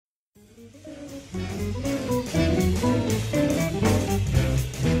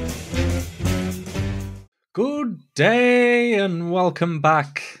Good day and welcome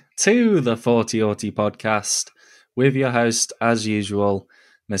back to the Thoughty Auti Podcast with your host, as usual,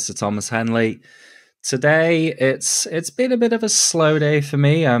 Mr. Thomas Henley. Today, it's been a bit of a slow day for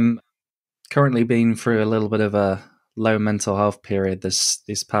me. I'm currently been through a little bit of a low mental health period this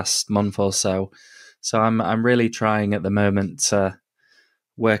past month or so. So I'm really trying at the moment to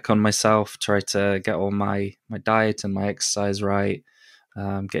work on myself, try to get all my diet and my exercise right,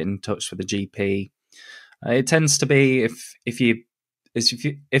 get in touch with the GP. It tends to be if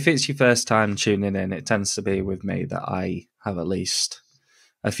it's your first time tuning in, it tends to be with me that I have at least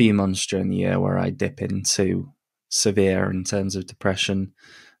a few months during the year where I dip into severe in terms of depression.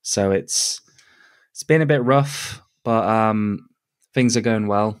 So it's been a bit rough, but things are going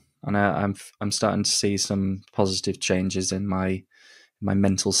well, and I'm starting to see some positive changes in my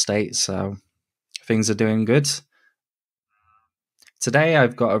mental state. So things are doing good. Today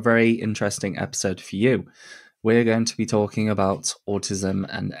I've got a very interesting episode for you. We're going to be talking about autism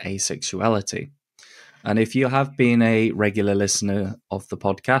and asexuality. And if you have been a regular listener of the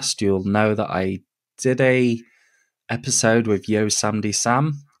podcast, you'll know that I did a episode with Yo Samdy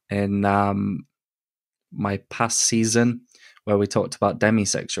Sam in my past season where we talked about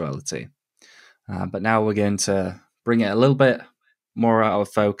demisexuality. But now we're going to bring it a little bit more out of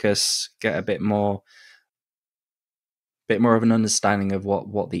focus, get a bit more of an understanding of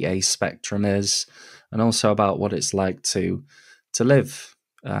what the A spectrum is, and also about what it's like to live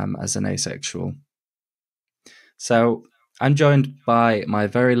as an asexual. So I'm joined by my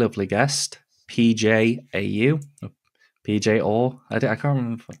very lovely guest, PJ AU. PJ Orr. I can't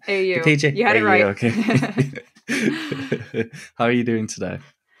remember. AU. PJ, you had it right. Okay. How are you doing today?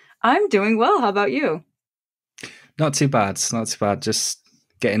 I'm doing well. How about you? Not too bad. Not too bad. Just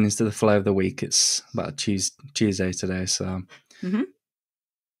getting into the flow of the week. It's about Tuesday today, so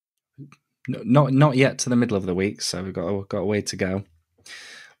not yet to the middle of the week. So we've got a way to go.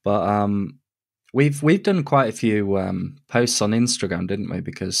 But we've done quite a few posts on Instagram, didn't we?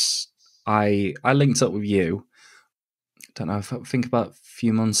 Because I linked up with you. I don't know. I think about a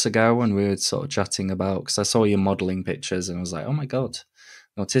few months ago when we were sort of chatting about, because I saw your modelling pictures and I was like, oh my god,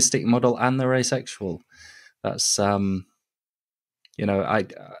 an autistic model and they're asexual. That's I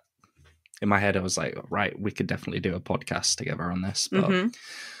in my head I was like, right, we could definitely do a podcast together on this. But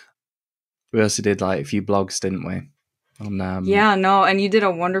we also did like a few blogs, didn't we? And you did a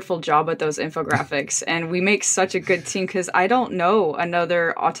wonderful job with those infographics, and we make such a good team because I don't know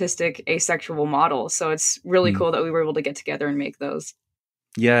another autistic asexual model, so it's really cool that we were able to get together and make those.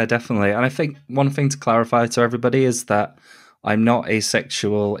 Yeah, definitely. And I think one thing to clarify to everybody is that I'm not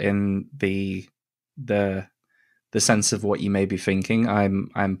asexual in the sense of what you may be thinking.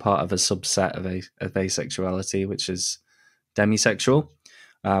 I'm part of a subset of asexuality, which is demisexual.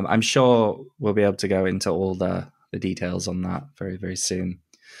 I'm sure we'll be able to go into all the details on that very, very soon.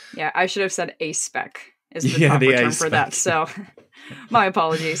 Yeah, I should have said aspec is the proper term for that. So my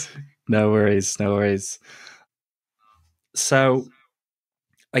apologies. No worries. So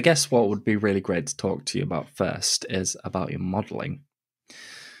I guess what would be really great to talk to you about first is about your modeling.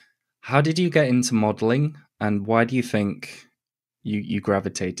 How did you get into modeling, and why do you think you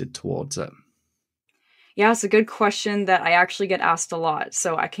gravitated towards it? Yeah, it's a good question that I actually get asked a lot.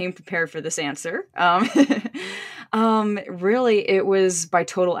 So I came prepared for this answer. Really, it was by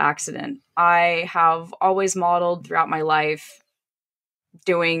total accident. I have always modeled throughout my life,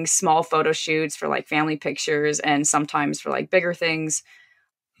 doing small photo shoots for like family pictures and sometimes for like bigger things.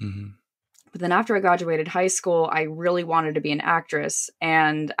 But then after I graduated high school, I really wanted to be an actress,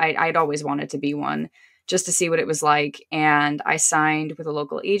 and I'd always wanted to be one just to see what it was like. And I signed with a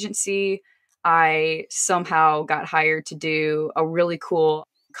local agency. I somehow got hired to do a really cool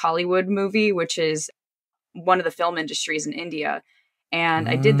Kollywood movie, which is one of the film industries in India. And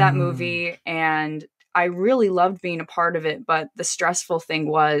I did that movie, and I really loved being a part of it. But the stressful thing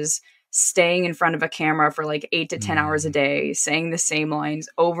was staying in front of a camera for like 8 to 10 hours a day, saying the same lines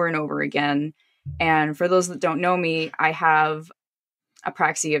over and over again. And for those that don't know me, I have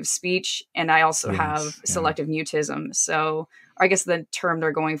apraxia of speech, and I also have selective mutism. So I guess the term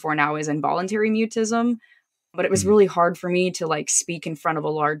they're going for now is involuntary mutism. But it was really hard for me to like speak in front of a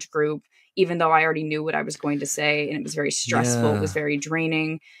large group, even though I already knew what I was going to say. And it was very stressful. Yeah. It was very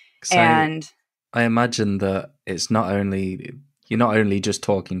draining. And I imagine that you're not only just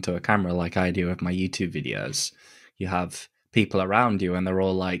talking to a camera like I do with my YouTube videos. You have people around you, and they're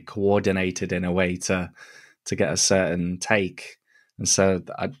all like coordinated in a way to get a certain take. And so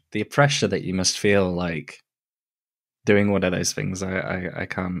the pressure that you must feel like doing one of those things, I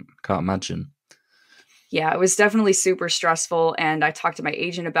can't imagine. Yeah, it was definitely super stressful. And I talked to my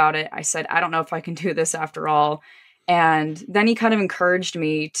agent about it. I said, I don't know if I can do this after all. And then he kind of encouraged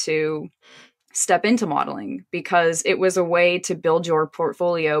me to step into modeling because it was a way to build your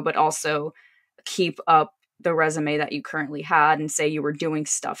portfolio, but also keep up the resume that you currently had and say you were doing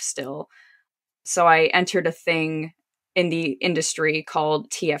stuff still. So I entered a thing in the industry called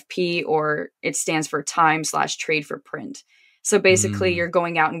TFP, or it stands for time/trade for print. So basically you're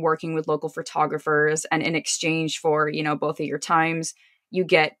going out and working with local photographers, and in exchange for, both of your times, you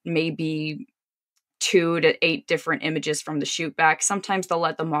get maybe 2 to 8 different images from the shoot back. Sometimes they'll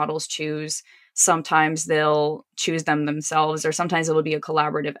let the models choose. Sometimes they'll choose them themselves, or sometimes it'll be a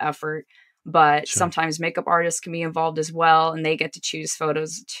collaborative effort. But Sure. sometimes makeup artists can be involved as well, and they get to choose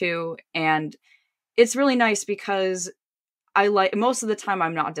photos too. And it's really nice because most of the time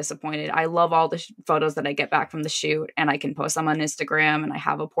I'm not disappointed. I love all the photos that I get back from the shoot, and I can post them on Instagram, and I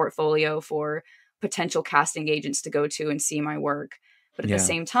have a portfolio for potential casting agents to go to and see my work. But at the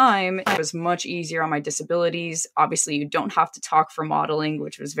same time, it was much easier on my disabilities. Obviously, you don't have to talk for modeling,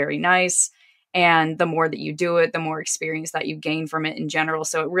 which was very nice. And the more that you do it, the more experience that you gain from it in general.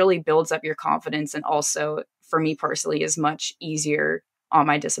 So it really builds up your confidence, and also, for me personally, is much easier on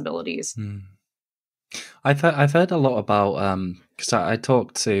my disabilities. I've heard a lot about because I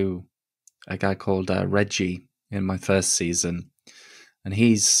talked to a guy called Reggie in my first season, and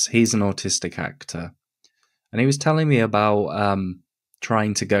he's an autistic actor, and he was telling me about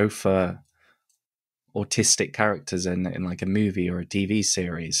trying to go for autistic characters in like a movie or a TV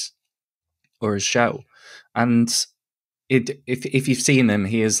series or a show, and if you've seen him,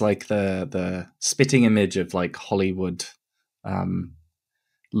 he is like the spitting image of like Hollywood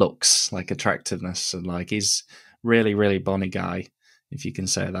looks, like attractiveness, and like he's really, really bonny guy, if you can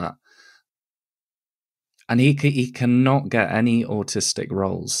say that. And he cannot get any autistic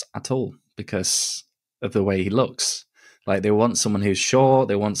roles at all because of the way he looks. Like, they want someone who's short,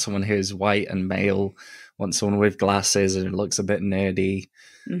 they want someone who's white and male, want someone with glasses and looks a bit nerdy,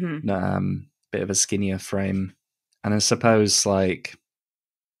 bit of a skinnier frame. And I suppose, like,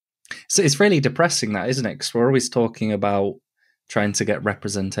 so it's really depressing, that, isn't it? Because we're always talking about trying to get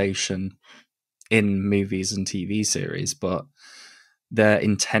representation in movies and TV series, but they're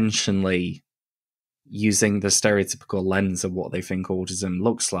intentionally using the stereotypical lens of what they think autism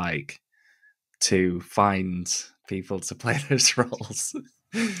looks like to find people to play those roles.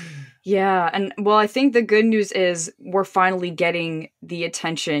 Yeah. And well, I think the good news is we're finally getting the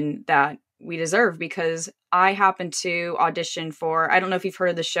attention that we deserve, because I happened to audition for, I don't know if you've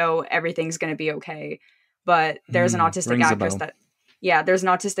heard of the show Everything's Gonna Be Okay, but there's an autistic actress there's an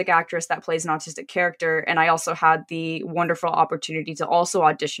autistic actress that plays an autistic character. And I also had the wonderful opportunity to also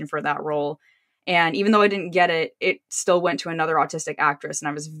audition for that role. And even though I didn't get it, it still went to another autistic actress. And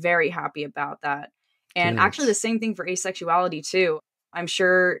I was very happy about that. And actually the same thing for asexuality too. I'm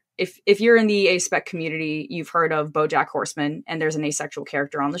sure if you're in the ASPEC community, you've heard of BoJack Horseman, and there's an asexual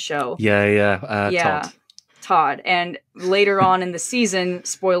character on the show. Todd. And later on in the season,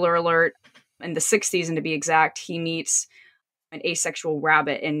 spoiler alert, in the 6th season to be exact, he meets an asexual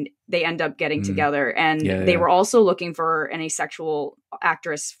rabbit, and they end up getting together. And they were also looking for an asexual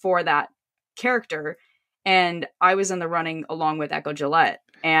actress for that character. And I was in the running along with Echo Gillette.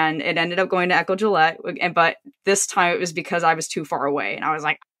 And it ended up going to Echo Gillette. But this time it was because I was too far away. And I was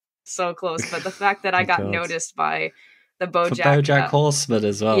like, so close. But the fact that I got noticed by the BoJack Horseman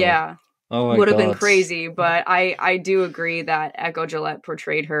as well. Yeah. Would have been crazy. But I do agree that Echo Gillette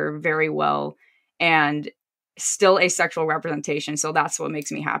portrayed her very well. And still asexual representation. So that's what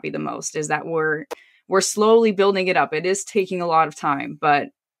makes me happy the most, is that we're slowly building it up. It is taking a lot of time, but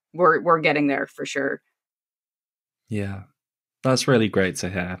we're getting there for sure. Yeah. That's really great to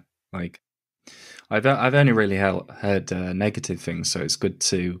hear. Like, I've only really heard negative things, so it's good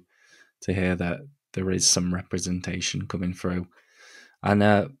to hear that there is some representation coming through.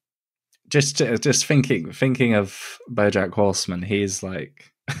 And just thinking of BoJack Horseman, he's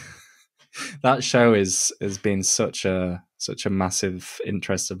like that show has been such a massive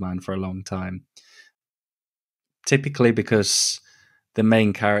interest of mine for a long time. Typically because the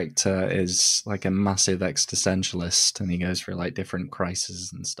main character is like a massive existentialist, and he goes through like different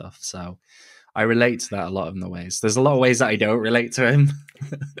crises and stuff. So I relate to that a lot in the ways. There's a lot of ways that I don't relate to him.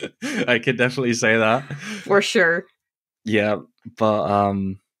 I could definitely say that for sure. Yeah, but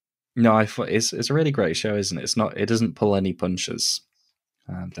no, I thought it's a really great show, isn't it? It doesn't pull any punches.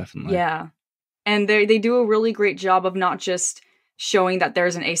 Definitely. Yeah, and they do a really great job of not just showing that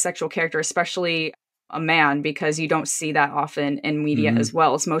there's an asexual character, especially a man, because you don't see that often in media as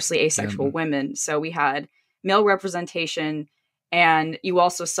well. It's mostly asexual women. So we had male representation And you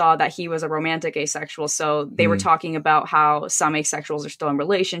also saw that he was a romantic asexual. So they were talking about how some asexuals are still in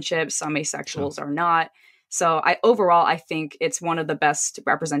relationships, some asexuals are not. So overall, I think it's one of the best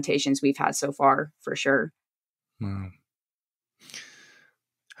representations we've had so far, for sure. Wow.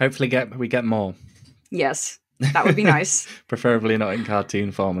 Hopefully we get more. Yes, that would be nice. Preferably not in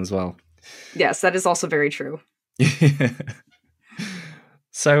cartoon form as well. Yes, that is also very true.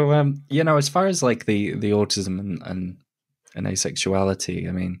 So, as far as like the autism and asexuality,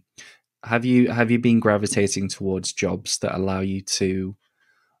 I mean, have you been gravitating towards jobs that allow you to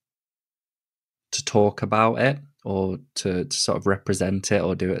talk about it, or to sort of represent it,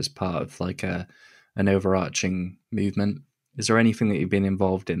 or do it as part of like an overarching movement? Is there anything that you've been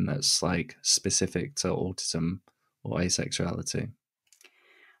involved in that's like specific to autism or asexuality?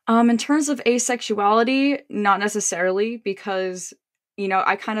 In terms of asexuality, not necessarily, because,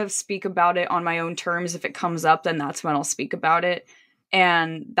 I kind of speak about it on my own terms. If it comes up, then that's when I'll speak about it.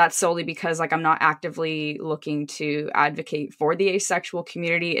 And that's solely because like I'm not actively looking to advocate for the asexual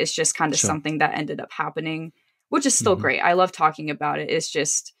community. It's just kind of something that ended up happening, which is still great. I love talking about it. It's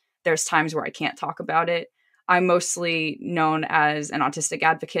just there's times where I can't talk about it. I'm mostly known as an autistic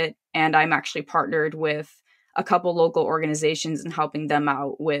advocate, and I'm actually partnered with a couple local organizations and helping them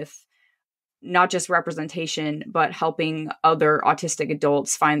out with not just representation, but helping other autistic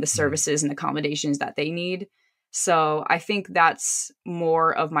adults find the services and accommodations that they need. So I think that's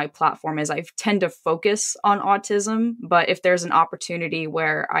more of my platform, as I tend to focus on autism. But if there's an opportunity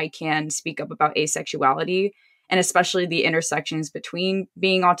where I can speak up about asexuality, and especially the intersections between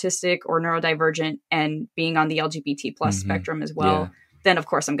being autistic or neurodivergent and being on the LGBT plus spectrum as well, then of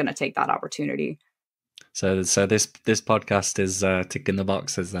course I'm going to take that opportunity. So this podcast is ticking the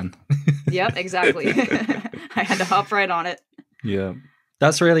boxes then. Yep, exactly. I had to hop right on it. Yeah.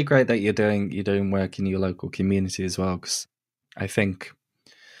 That's really great that you're doing work in your local community as well, because I think,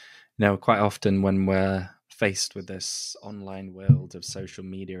 quite often when we're faced with this online world of social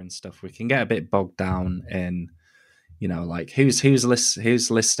media and stuff, we can get a bit bogged down in, like who's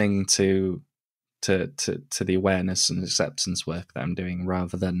listening to the awareness and acceptance work that I'm doing,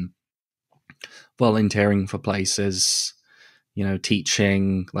 rather than volunteering for places,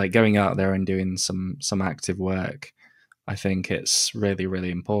 teaching, like going out there and doing some active work. I think it's really,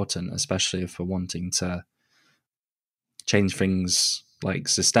 really important, especially if we're wanting to change things like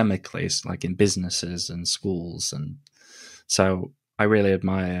systemically, like in businesses and schools. And so I really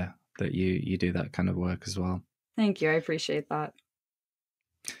admire that you do that kind of work as well. Thank you. I appreciate that.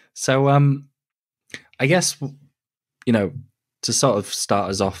 So I guess, to sort of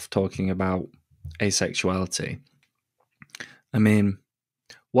start us off talking about asexuality, I mean,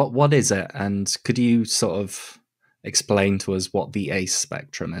 what is it? And could you sort of explain to us what the ace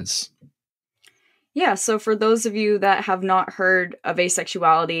spectrum is? Yeah, so for those of you that have not heard of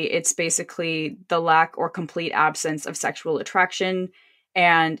asexuality, it's basically the lack or complete absence of sexual attraction.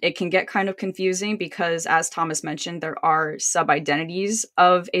 And it can get kind of confusing because, as Thomas mentioned, there are sub-identities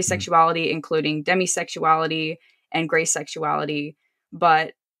of asexuality, including demisexuality and gray sexuality.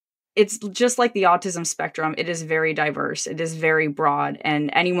 But it's just like the autism spectrum. It is very diverse. It is very broad, and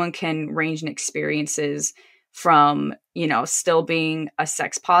anyone can range in experiences from, still being a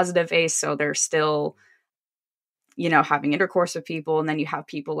sex positive ace. So they're still, having intercourse with people. And then you have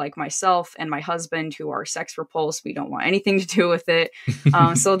people like myself and my husband who are sex repulsed. We don't want anything to do with it.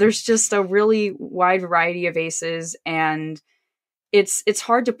 So there's just a really wide variety of aces. And it's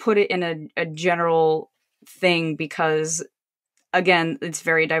hard to put it in a general thing because, again, it's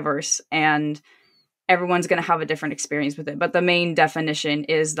very diverse and everyone's going to have a different experience with it. But the main definition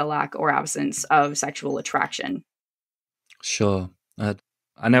is the lack or absence of sexual attraction. Sure.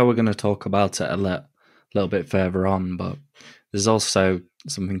 I know we're going to talk about it a little bit further on, but there's also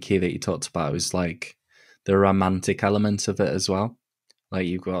something key that you talked about, is like the romantic element of it as well. Like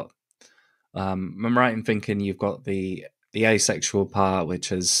you've got, I'm right in thinking you've got the asexual part,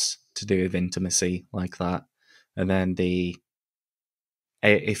 which is to do with intimacy like that. And then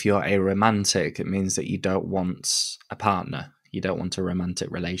if you're aromantic, it means that you don't want a partner. You don't want a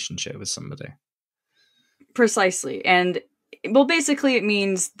romantic relationship with somebody. Precisely. And well, basically it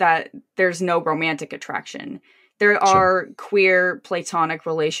means that there's no romantic attraction. There are queer platonic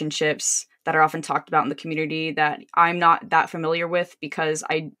relationships that are often talked about in the community that I'm not that familiar with because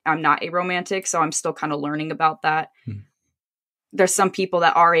I'm not aromantic. So I'm still kind of learning about that. There's some people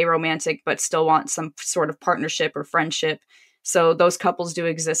that are aromantic, but still want some sort of partnership or friendship. So those couples do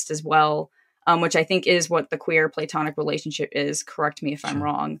exist as well, which I think is what the queer platonic relationship is. Correct me if I'm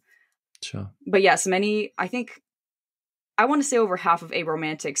wrong. Sure. But yes, I want to say over half of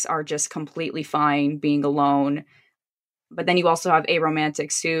aromantics are just completely fine being alone. But then you also have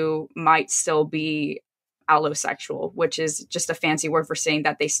aromantics who might still be allosexual, which is just a fancy word for saying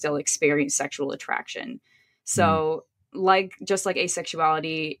that they still experience sexual attraction. So just like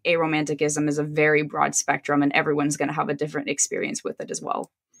asexuality, aromanticism is a very broad spectrum, and everyone's going to have a different experience with it as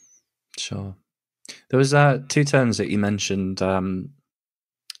well. Sure. There was two terms that you mentioned, allosexual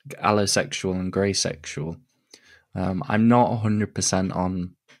and grey sexual. I'm not 100%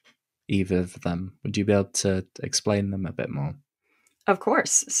 on either of them. Would you be able to explain them a bit more? Of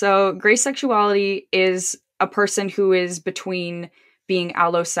course. So grey sexuality is a person who is between being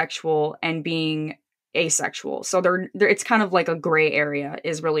allosexual and being asexual. So it's kind of like a gray area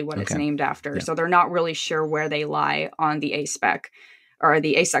is really what it's named after. Yeah. So they're not really sure where they lie on the A-spec, or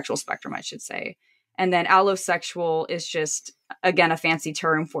the asexual spectrum, I should say. And then allosexual is just, again, a fancy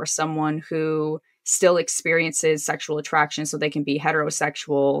term for someone who still experiences sexual attraction. So they can be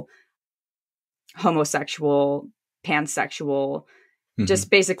heterosexual, homosexual, pansexual,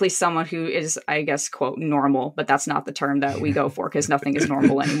 just basically someone who is, I guess, quote, normal, but that's not the term that we go for because nothing is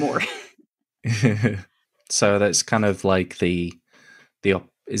normal anymore. So that's kind of like would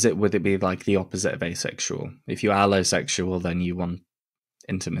it be like the opposite of asexual? If you're allosexual, then you want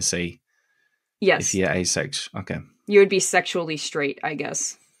intimacy. Yes. If you're asexual, okay. You would be sexually straight, I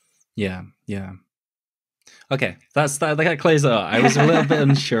guess. Yeah. Okay, that clears it up. I was a little bit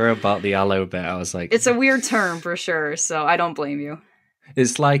unsure about the allo bit. I was like, it's a weird term for sure, so I don't blame you.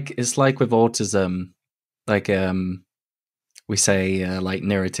 It's like with autism, like we say like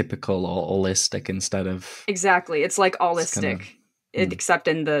neurotypical or holistic instead of exactly. It's like allistic, except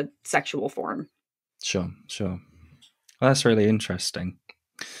in the sexual form. Sure. Well, that's really interesting.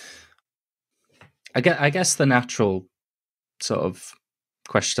 I guess the natural sort of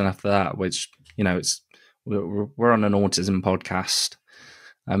question after that, which we're on an autism podcast.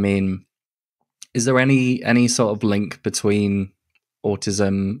 I mean, is there any sort of link between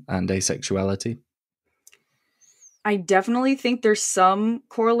autism and asexuality? I definitely think there's some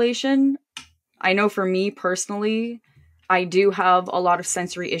correlation. I know for me personally, I do have a lot of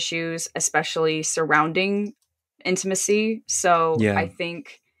sensory issues, especially surrounding intimacy. So yeah. I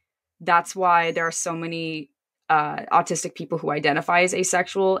think that's why there are so many autistic people who identify as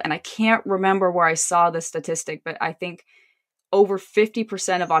asexual. And I can't remember where I saw the statistic, but I think over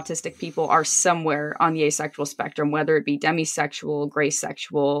 50% of autistic people are somewhere on the asexual spectrum, whether it be demisexual, gray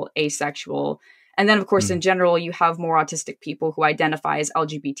sexual, asexual. And then, of course, in general, you have more autistic people who identify as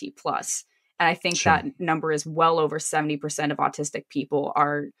LGBT+. And I think that number is well over 70% of autistic people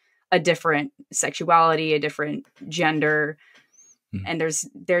are a different sexuality, a different gender. And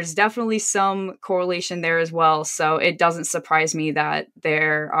there's definitely some correlation there as well. So it doesn't surprise me that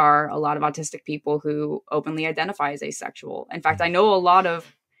there are a lot of autistic people who openly identify as asexual. In fact, I know a lot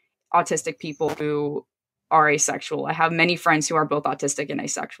of autistic people who are asexual. I have many friends who are both autistic and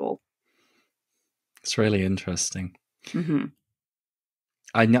asexual. It's really interesting. Mm-hmm.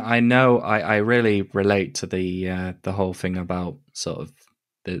 I really relate to the whole thing about sort of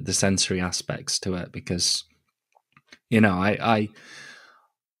the sensory aspects to it, because I'm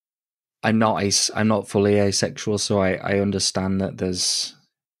not fully asexual, so I understand that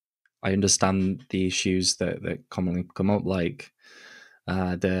I understand the issues that commonly come up, like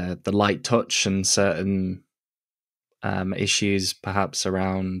the light touch and certain issues perhaps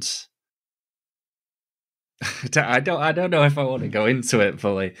around. I don't know if I want to go into it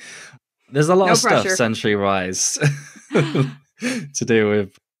fully. There's a lot of stuff sensory wise to do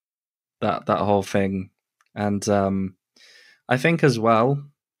with that whole thing, and I think as well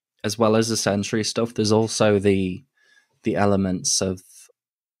as the sensory stuff, there's also the elements of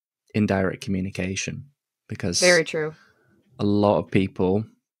indirect communication, because very true. A lot of people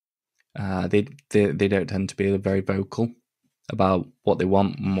they don't tend to be very vocal about what they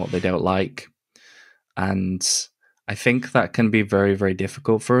want and what they don't like. And I think that can be very, very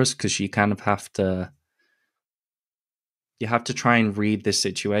difficult for us, because you kind of have to try and read this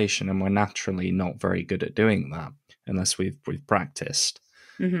situation, and we're naturally not very good at doing that unless we've practiced.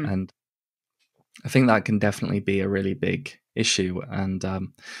 Mm-hmm. And I think that can definitely be a really big issue. And there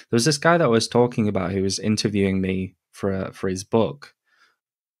was this guy that I was talking about who was interviewing me for his book.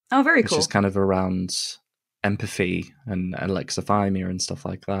 Oh, very cool. Which is kind of around empathy and alexithymia and stuff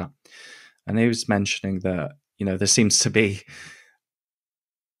like that. And he was mentioning that, there seems to be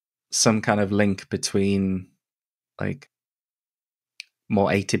some kind of link between like more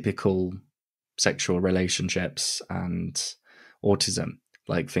atypical sexual relationships and autism,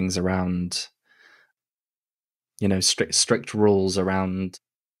 like things around, strict rules around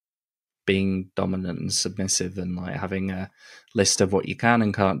being dominant and submissive, and like having a list of what you can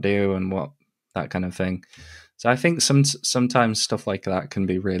and can't do and what that kind of thing. So I think sometimes stuff like that can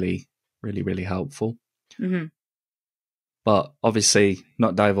be really, really, really helpful. Mm-hmm. But obviously,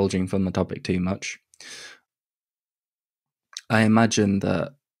 not divulging from the topic too much, I imagine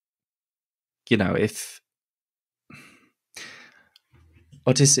that, if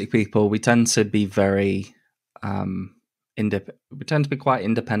autistic people, we tend to be very, we tend to be quite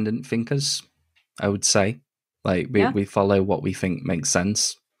independent thinkers, I would say. Like, we follow what we think makes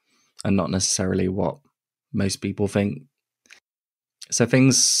sense and not necessarily what most people think. So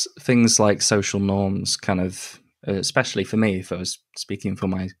things like social norms kind of, especially for me, if I was speaking for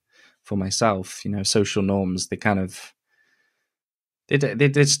myself, social norms, they kind of, they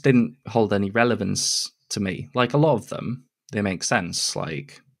just didn't hold any relevance to me. Like, a lot of them, they make sense,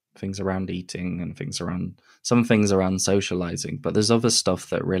 like things around eating and some things around socializing, but there's other stuff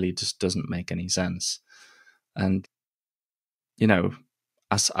that really just doesn't make any sense. And,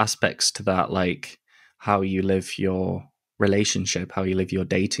 aspects to that, like how you live your relationship, how you live your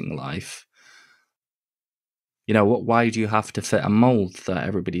dating life. Why do you have to fit a mold that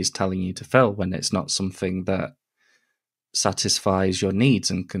everybody's telling you to fill when it's not something that satisfies your needs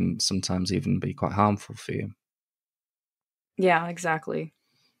and can sometimes even be quite harmful for you? Yeah, exactly.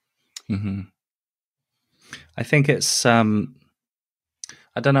 Mm-hmm. I think it's, I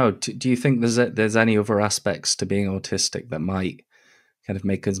don't know, do you think there's any other aspects to being autistic that might kind of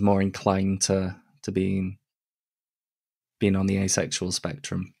make us more inclined to being on the asexual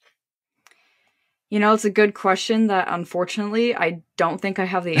spectrum? It's a good question that unfortunately I don't think I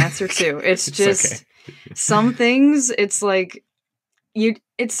have the answer to. It's just okay. Some things, it's like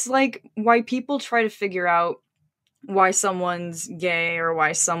why people try to figure out why someone's gay or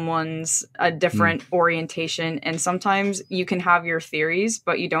why someone's a different orientation, and sometimes you can have your theories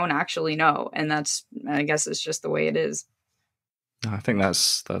but you don't actually know, and I guess it's just the way it is. I think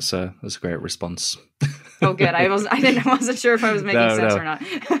that's a great response. Oh, good. I wasn't sure if I was making sense or not.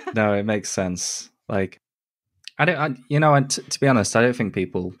 No, it makes sense. Like, to be honest, I don't think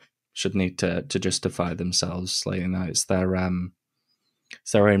people should need to justify themselves. Like, it's their own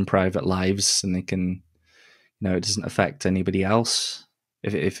private lives, and they can, it doesn't affect anybody else.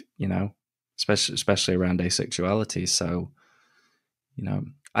 If especially around asexuality. So,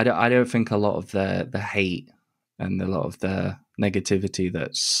 I don't think a lot of the hate and a lot of the negativity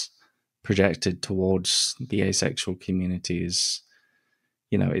that's projected towards the asexual community is,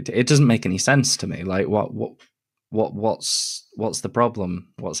 it doesn't make any sense to me. Like, what's the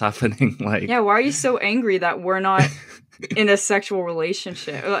problem? What's happening? Like, yeah, why are you so angry that we're not in a sexual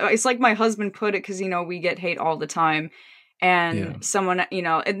relationship? It's like my husband put it, because we get hate all the time, and someone,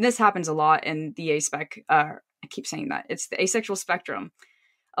 and this happens a lot in the I keep saying that, it's the asexual spectrum.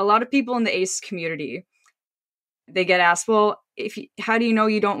 A lot of people in the ace community, they get asked, well, how do you know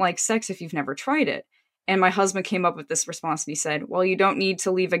you don't like sex if you've never tried it? And my husband came up with this response, and he said, well, you don't need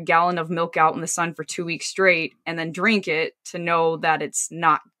to leave a gallon of milk out in the sun for 2 weeks straight and then drink it to know that it's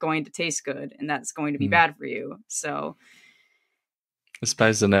not going to taste good and that's going to be bad for you. So I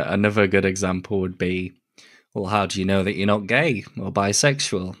suppose another good example would be, well, how do you know that you're not gay or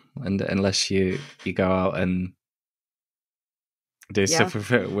bisexual? And unless you go out and do stuff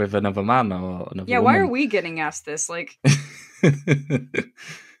with another man or another woman. Why are we getting asked this? Like,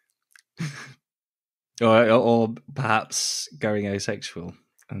 or perhaps going asexual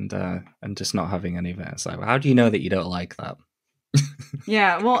and just not having any of it. It's like, well, how do you know that you don't like that?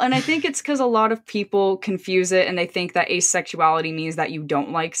 Yeah, well, and I think it's because a lot of people confuse it and they think that asexuality means that you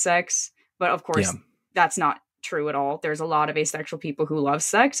don't like sex. But of course, that's not true at all. There's a lot of asexual people who love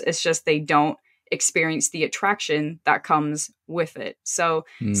sex. It's just they don't experience the attraction that comes with it. So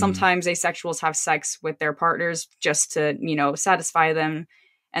sometimes asexuals have sex with their partners just to, satisfy them.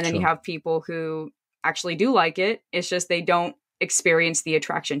 And then you have people who actually do like it. It's just they don't experience the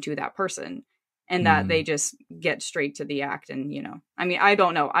attraction to that person, and that they just get straight to the act. And, I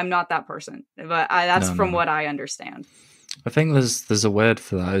don't know. I'm not that person, but that's from what I understand. I think there's a word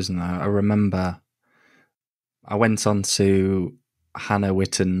for that, isn't there? I remember I went on to Hannah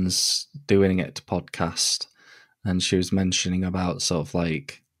Witton's Doing It podcast, and she was mentioning about sort of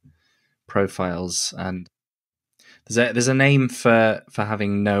like profiles, and there's a name for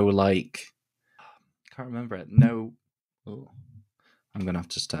having no, like, I can't remember it. No, I'm gonna have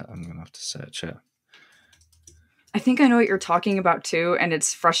to search it. I think I know what you're talking about too, and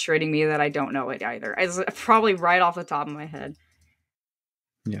it's frustrating me that I don't know it either. It's probably right off the top of my head.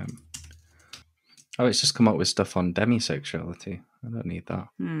 Yeah. Oh, it's just come up with stuff on demisexuality. I don't need that.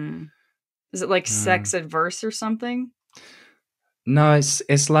 Is it like sex adverse or something? No,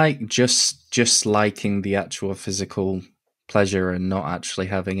 it's like just liking the actual physical pleasure and not actually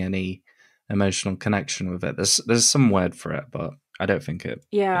having any emotional connection with it. There's some word for it, but I don't think it.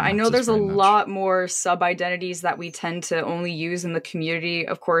 Yeah, it I know matters there's a very much. lot more sub-identities that we tend to only use in the community.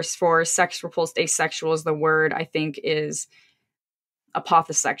 Of course, for sex repulsed asexuals, the word I think is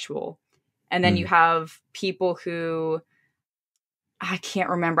apothosexual. And then you have people who I can't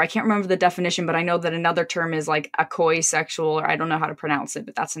remember the definition, but I know that another term is like acoisexual, or I don't know how to pronounce it,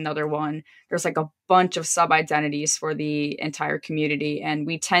 but that's another one. There's like a bunch of sub-identities for the entire community, and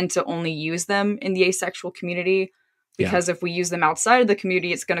we tend to only use them in the asexual community because if we use them outside of the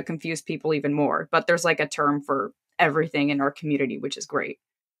community, it's going to confuse people even more. But there's like a term for everything in our community, which is great.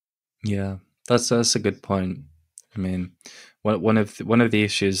 Yeah, that's a good point. I mean, one of the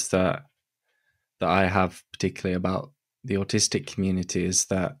issues that I have particularly about the autistic community is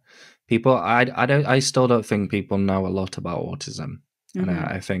that people, I still don't think people know a lot about autism, and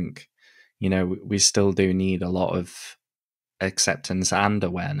I think, we still do need a lot of acceptance and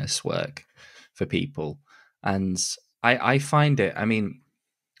awareness work for people, and I find it. I mean,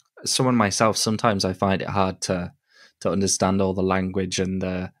 someone myself, sometimes I find it hard to understand all the language and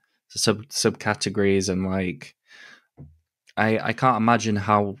the subcategories, and like I can't imagine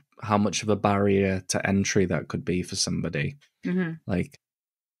how much of a barrier to entry that could be for somebody. Like,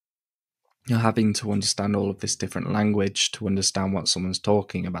 having to understand all of this different language to understand what someone's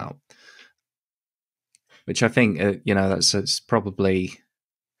talking about, which I think it's probably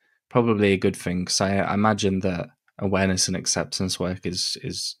a good thing, because I imagine that awareness and acceptance work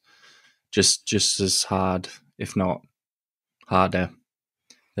is just as hard, if not harder,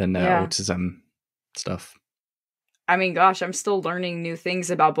 than autism stuff. I mean, gosh, I'm still learning new things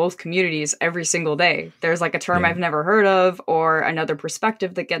about both communities every single day. There's like a term I've never heard of, or another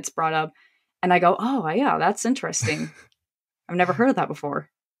perspective that gets brought up, and I go, oh, yeah, that's interesting. I've never heard of that before.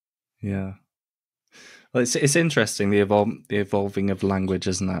 Yeah. Well, it's interesting, the evolving of language,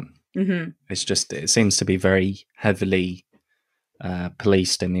 isn't it? It's just, it seems to be very heavily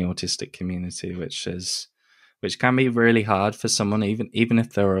policed in the autistic community, which can be really hard for someone, even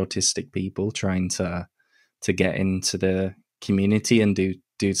if they're autistic people, trying to get into the community and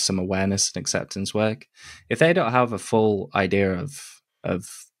do some awareness and acceptance work. If they don't have a full idea of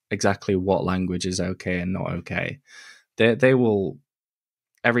exactly what language is okay and not okay, they will,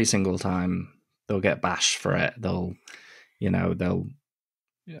 every single time, they'll get bashed for it.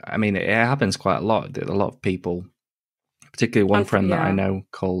 I mean, it happens quite a lot. A lot of people, particularly one friend that I know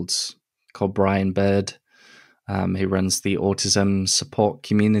called Brian Bird, he runs the Autism Support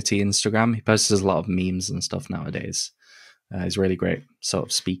Community Instagram. He posts a lot of memes and stuff nowadays. He's a really great sort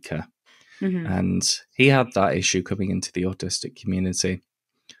of speaker. And he had that issue coming into the autistic community.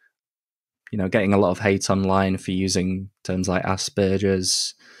 Getting a lot of hate online for using terms like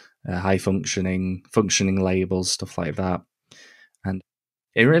Asperger's, high functioning labels, stuff like that. And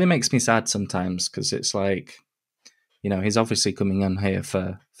it really makes me sad sometimes, because it's like, he's obviously coming on here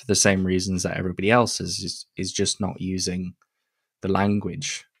for the same reasons that everybody else is just not using the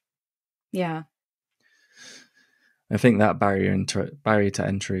language. Yeah. I think that barrier to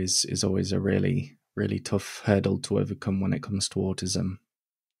entry is always a really, really tough hurdle to overcome when it comes to autism.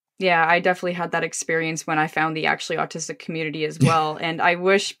 Yeah, I definitely had that experience when I found the actually autistic community as well. And I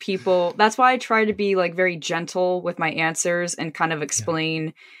wish people, that's why I try to be like very gentle with my answers and kind of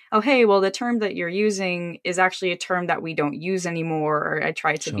explain, oh, hey, well, the term that you're using is actually a term that we don't use anymore. Or I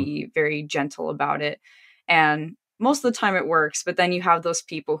try to be very gentle about it. And most of the time it works, but then you have those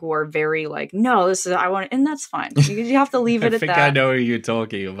people who are very like, no, this is, I want, and that's fine. You have to leave it at that. I think I know who you're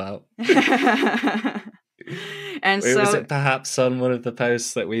talking about. And was it perhaps on one of the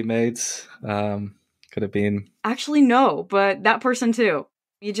posts that we made? Could have been. Actually, no, but that person too.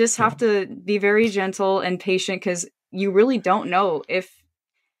 You just have to be very gentle and patient, because you really don't know if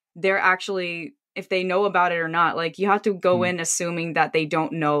they know about it or not. Like, you have to go in assuming that they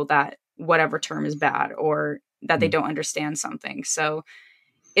don't know that whatever term is bad, or that they don't understand something. So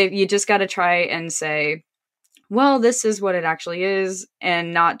you just got to try and say, well, this is what it actually is,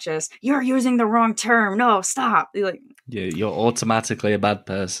 and not just, you're using the wrong term. No, stop. You're automatically a bad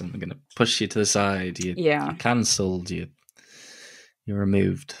person. They're going to push you to the side. You're cancelled. You're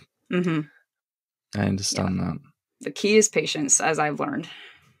removed. I understand that. The key is patience, as I've learned.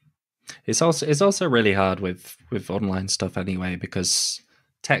 It's also really hard with online stuff anyway, because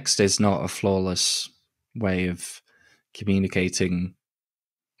text is not a flawless way of communicating.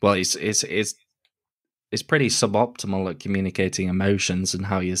 Well, it's pretty suboptimal at communicating emotions and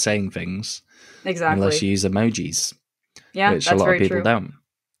how you're saying things. Exactly. Unless you use emojis. Yeah, which a lot of people true. don't.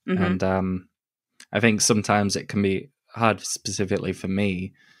 And I think sometimes it can be hard, specifically for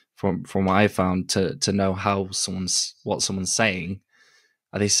me, from what I found, to know what someone's saying,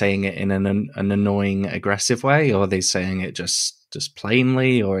 are they saying it in an annoying, aggressive way, or are they saying it just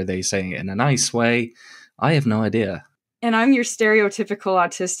plainly, or are they saying it in a nice way? I have no idea. And I'm your stereotypical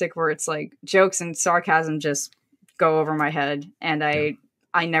autistic where it's like jokes and sarcasm just go over my head, and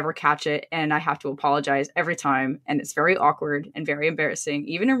I never catch it, and I have to apologize every time, and it's very awkward and very embarrassing,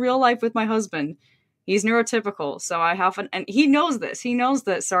 even in real life with my husband. He's neurotypical, so I have and he knows this. He knows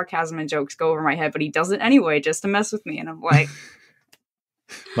that sarcasm and jokes go over my head, but he does it anyway just to mess with me, and I'm like...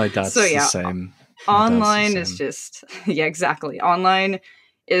 My dad's the same. Online is just... Yeah, exactly. Online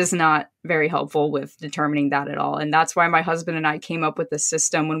is not very helpful with determining that at all, and that's why my husband and I came up with a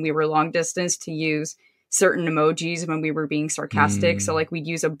system when we were long distance to use certain emojis when we were being sarcastic. So like we'd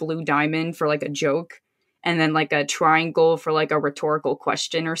use a blue diamond for like a joke, and then like a triangle for like a rhetorical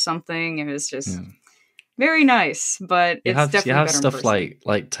question or something. It was just very nice, but it's definitely you have better stuff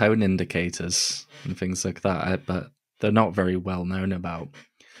like tone indicators and things like that, but they're not very well known about.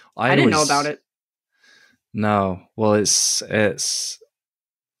 I didn't know about it. No, well, it's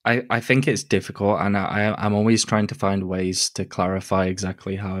I think it's difficult, and I'm always trying to find ways to clarify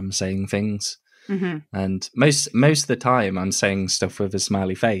exactly how I'm saying things. Mm-hmm. And most of the time I'm saying stuff with a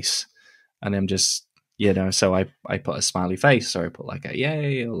smiley face, and I'm just, so I put a smiley face, or I put like a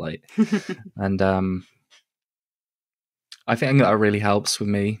yay, or like, and I think that really helps with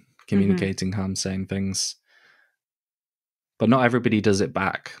me communicating how I'm saying things. But not everybody does it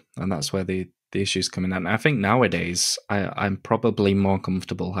back, and that's where the issues come in. And I think nowadays I'm probably more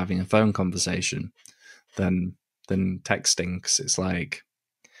comfortable having a phone conversation than texting, because it's like,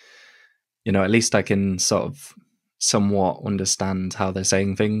 at least I can sort of somewhat understand how they're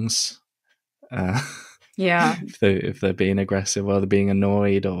saying things. Yeah. if they're being aggressive, or they're being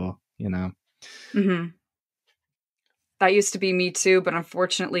annoyed, or Mm-hmm. That used to be me too, but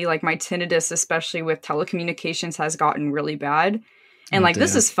unfortunately, like my tinnitus, especially with telecommunications, has gotten really bad. And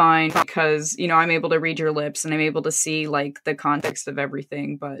this is fine because, I'm able to read your lips and I'm able to see like the context of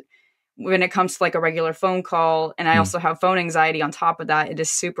everything. But when it comes to like a regular phone call, and I also have phone anxiety on top of that, it is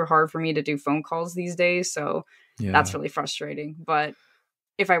super hard for me to do phone calls these days. So that's really frustrating. But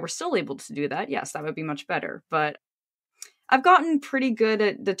if I were still able to do that, yes, that would be much better. But I've gotten pretty good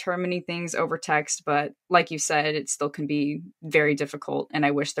at determining things over text, but like you said, it still can be very difficult. And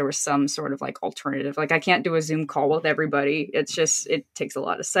I wish there was some sort of like alternative. Like I can't do a Zoom call with everybody. It's just, it takes a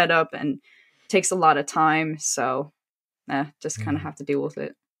lot of setup and takes a lot of time. So just kind of have to deal with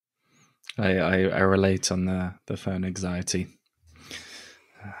it. I relate on the phone anxiety.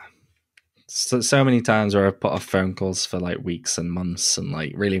 So many times where I've put off phone calls for like weeks and months, and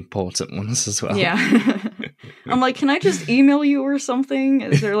like really important ones as well. Yeah. I'm like, can I just email you or something?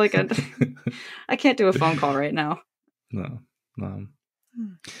 Is there like I can't do a phone call right now. No.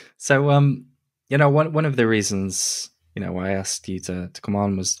 So, one of the reasons, why I asked you to come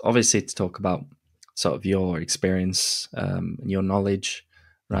on was obviously to talk about sort of your experience and your knowledge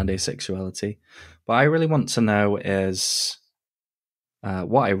around asexuality. But I really want to know is,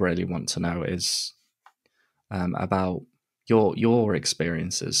 about your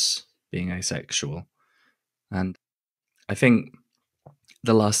experiences being asexual. And I think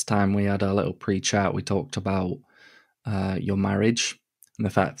the last time we had our little pre-chat, we talked about your marriage and the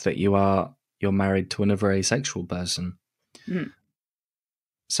fact that you're married to another asexual person. Mm.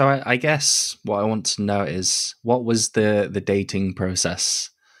 So I guess what I want to know is, what was the dating process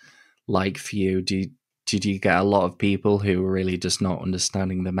like for you? Did you get a lot of people who were really just not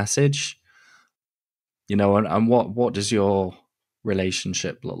understanding the message? And what does your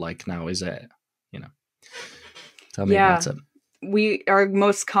relationship look like now? Is it, tell me about it. Our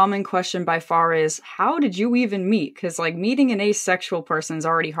most common question by far is, how did you even meet? Because like meeting an asexual person is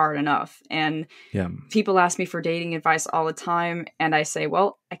already hard enough. And people ask me for dating advice all the time. And I say,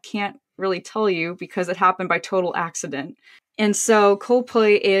 well, I can't really tell you because it happened by total accident. And so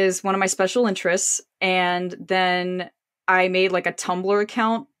Coldplay is one of my special interests. And then I made like a Tumblr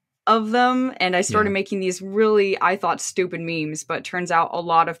account of them, and I started making these really, I thought, stupid memes, but turns out a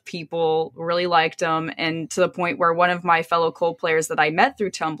lot of people really liked them, and to the point where one of my fellow Coldplayers that I met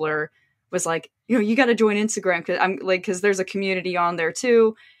through Tumblr was like, you got to join Instagram because there's a community on there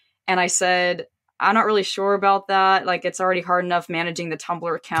too. And I said, I'm not really sure about that. Like, it's already hard enough managing the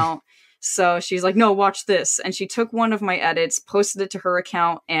Tumblr account. So she's like, no, watch this. And she took one of my edits, posted it to her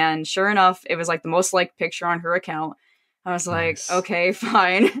account, and sure enough, it was like the most liked picture on her account. I was like, okay,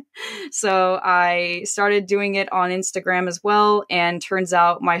 fine. So I started doing it on Instagram as well. And turns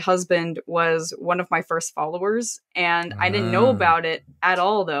out my husband was one of my first followers. And I didn't know about it at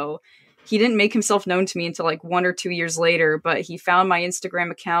all, though. He didn't make himself known to me until like 1 or 2 years later. But he found my Instagram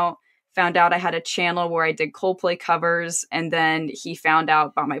account, found out I had a channel where I did Coldplay covers, and then he found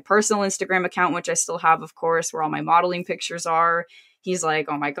out about my personal Instagram account, which I still have, of course, where all my modeling pictures are. He's like,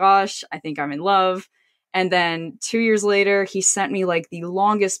 oh my gosh, I think I'm in love. And then 2 years later, he sent me like the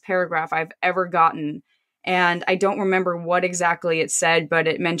longest paragraph I've ever gotten. And I don't remember what exactly it said, but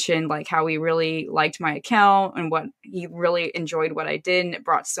it mentioned like how he really liked my account and what he really enjoyed what I did. And it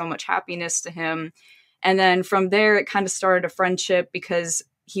brought so much happiness to him. And then from there, it kind of started a friendship because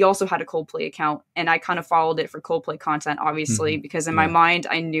he also had a Coldplay account. And I kind of followed it for Coldplay content, obviously, because in my mind,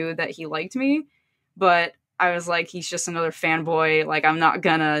 I knew that he liked me. But I was like, he's just another fanboy. Like, I'm not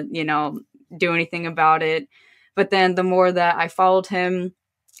gonna, do anything about it. But then the more that I followed him,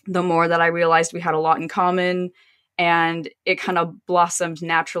 the more that I realized we had a lot in common. And it kind of blossomed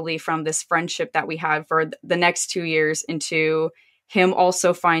naturally from this friendship that we had for the next 2 years into him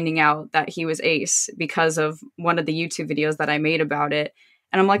also finding out that he was ace because of one of the YouTube videos that I made about it.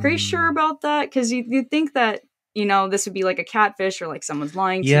 And I'm like, are you sure about that? Because you'd think that, this would be like a catfish or like someone's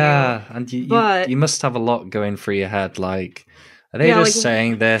lying to you. Yeah, and you must have a lot going through your head. Like, are they just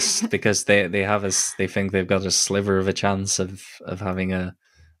saying this because they think they've got a sliver of a chance of having a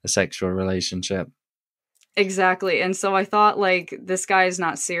sexual relationship? Exactly. And so I thought, like, this guy is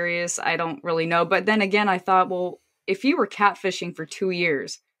not serious. I don't really know. But then again, I thought, well, if you were catfishing for 2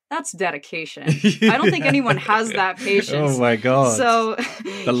 years, that's dedication. I don't think anyone has that patience. Oh my God. So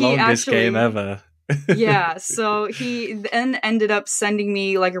the longest game ever. Yeah. So he then ended up sending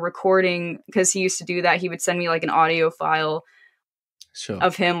me like a recording because he used to do that. He would send me like an audio file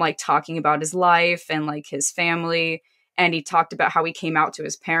of him like talking about his life and like his family. And he talked about how he came out to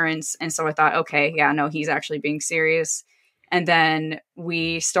his parents. And so I thought, okay, yeah, no, he's actually being serious. And then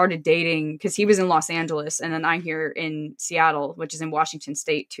we started dating because he was in Los Angeles and then I'm here in Seattle, which is in Washington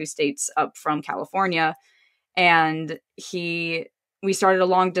State, 2 states up from California. And we started a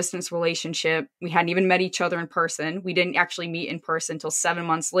long distance relationship. We hadn't even met each other in person. We didn't actually meet in person until 7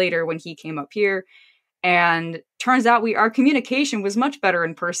 months later when he came up here. And turns out our communication was much better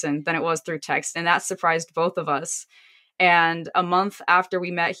in person than it was through text. And that surprised both of us. And a month after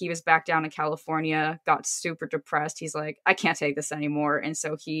we met, he was back down in California, got super depressed. He's like, I can't take this anymore. And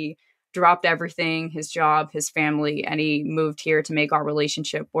so he dropped everything, his job, his family, and he moved here to make our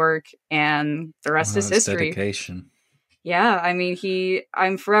relationship work. And the rest is history. Dedication. Yeah, I mean,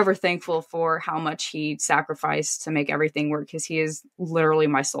 I'm forever thankful for how much he sacrificed to make everything work because he is literally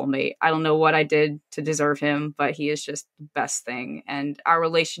my soulmate. I don't know what I did to deserve him, but he is just the best thing. And our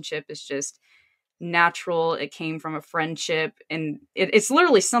relationship is just natural. It came from a friendship, and it's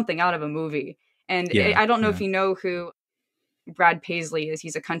literally something out of a movie. And I don't know if you know who Brad Paisley is.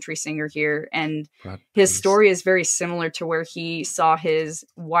 He's a country singer here, and his story is very similar to where he saw his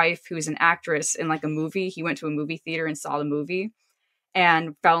wife, who's an actress, in like a movie. He went to a movie theater and saw the movie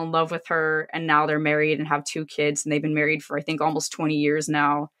and fell in love with her, and now they're married and have 2 kids, and they've been married for I think almost 20 years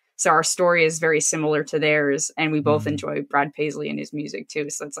now. So our story is very similar to theirs, and we both enjoy Brad Paisley and his music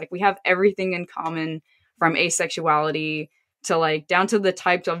too. So it's like we have everything in common, from asexuality to like down to the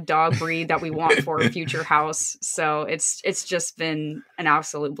type of dog breed that we want for a future house. So it's just been an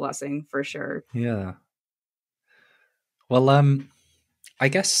absolute blessing for sure. Yeah. Well, I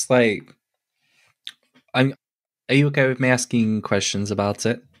guess like are you okay with me asking questions about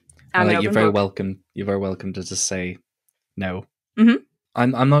it? You're very welcome. You're very welcome to just say no. Mm-hmm.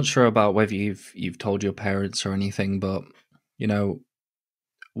 I'm not sure about whether you've told your parents or anything, but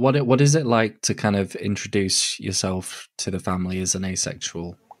what is it like to kind of introduce yourself to the family as an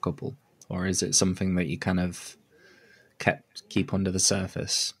asexual couple, or is it something that you kind of keep under the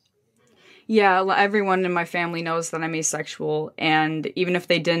surface? Yeah, everyone in my family knows that I'm asexual, and even if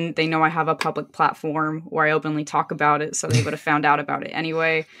they didn't, they know I have a public platform where I openly talk about it, so they would have found out about it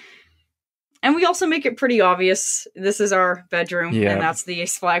anyway. And we also make it pretty obvious. This is our bedroom, and that's the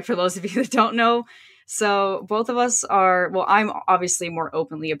ace flag for those of you that don't know. So both of us I'm obviously more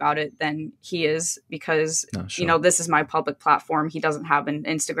openly about it than he is because, this is my public platform. He doesn't have an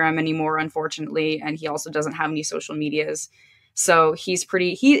Instagram anymore, unfortunately, and he also doesn't have any social medias. So he's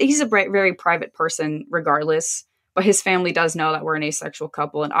a very private person regardless, but his family does know that we're an asexual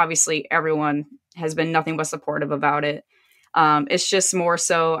couple, and obviously everyone has been nothing but supportive about it. It's just more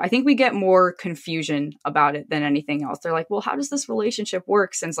so, I think we get more confusion about it than anything else. They're like, well, how does this relationship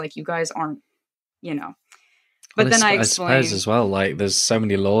work since like you guys aren't, But then I explain. I suppose as well, like there's so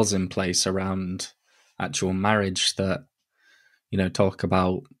many laws in place around actual marriage that, talk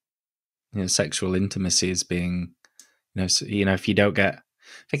about, sexual intimacy as being, if you don't get,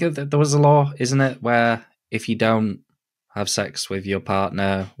 I think there was a law, isn't it, where if you don't have sex with your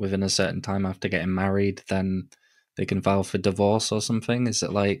partner within a certain time after getting married, then they can file for divorce or something. Is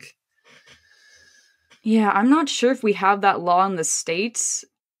it like Yeah, I'm not sure if we have that law in the States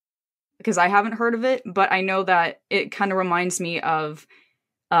because I haven't heard of it, but I know that it kind of reminds me of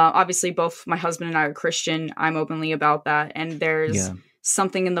obviously both my husband and I are Christian. I'm openly about that. And there's Yeah.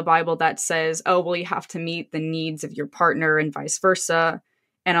 something in the Bible that says, oh, well, you have to meet the needs of your partner and vice versa.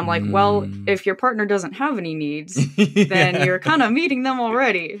 And I'm like, well, Mm. if your partner doesn't have any needs, then Yeah. you're kind of meeting them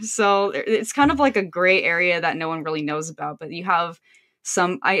already. So it's kind of like a gray area that no one really knows about. But you have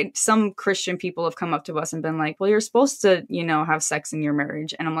some Christian people have come up to us and been like, well, you're supposed to, have sex in your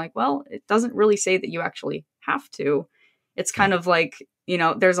marriage. And I'm like, well, it doesn't really say that you actually have to. It's kind Yeah. of like,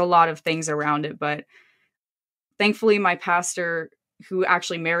 there's a lot of things around it. But thankfully, my pastor who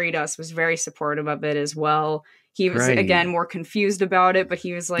actually married us was very supportive of it as well. He was, Great. again, more confused about it, but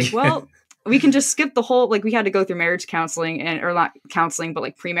he was like, Yeah. well, we can just skip the whole, like, we had to go through marriage counseling or not counseling, but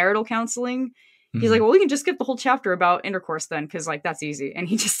like premarital counseling. He's like, Mhm. well, we can just skip the whole chapter about intercourse then, because like that's easy. And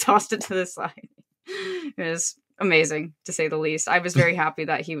he just tossed it to the side. It was amazing, to say the least. I was very happy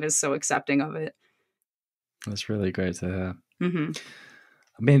that he was so accepting of it. That's really great to hear. Mm-hmm.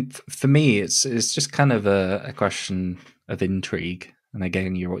 I mean, for me, it's just kind of a question of intrigue, and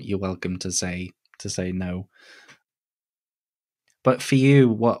again, you're welcome to say no. But for you,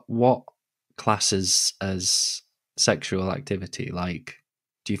 what classes as sexual activity? Like,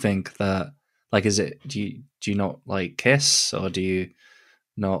 do you think that, like, is it do you not like kiss, or do you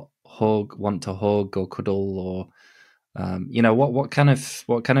not want to hug or cuddle, or what kind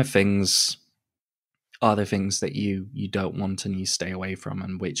of things are the things that you don't want and you stay away from,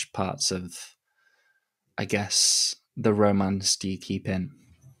 and which parts of, I guess, the romance do you keep in?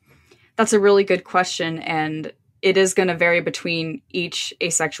 That's a really good question. And it is going to vary between each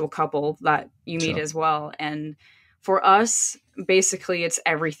asexual couple that you meet Sure. as well. And for us, basically, it's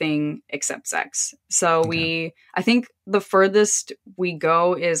everything except sex. So Okay. I think the furthest we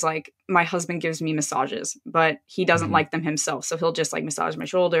go is like my husband gives me massages, but he doesn't Hmm. like them himself. So he'll just like massage my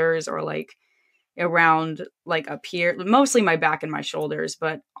shoulders or like around like up here, mostly my back and my shoulders.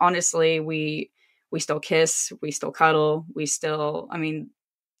 But honestly, we still kiss, we still cuddle, I mean,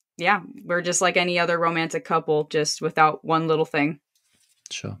 yeah, we're just like any other romantic couple, just without one little thing.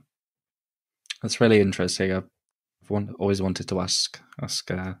 Sure. That's really interesting. I've always wanted to ask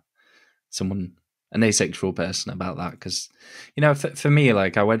someone, an asexual person, about that, because for me,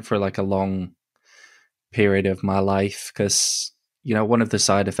 like, I went for like a long period of my life, because one of the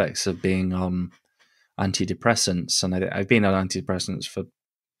side effects of being on antidepressants, and I've been on antidepressants for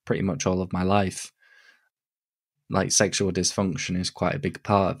pretty much all of my life, like sexual dysfunction is quite a big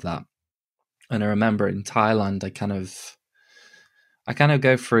part of that. And I remember in Thailand, I kind of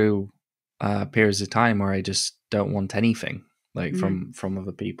go through periods of time where I just don't want anything, like, Mm. from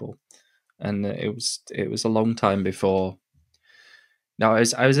other people, and it was a long time before. Now, I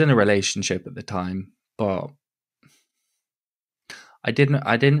was in a relationship at the time, but I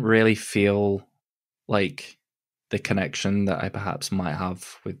didn't really feel like the connection that I perhaps might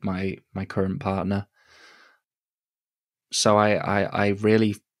have with my current partner. So I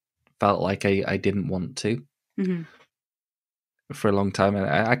really felt like I didn't want to Mm-hmm. for a long time, and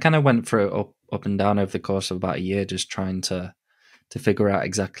I kind of went through it up and down over the course of about a year, just trying to figure out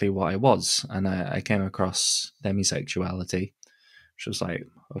exactly what I was, and I came across demisexuality, which was like,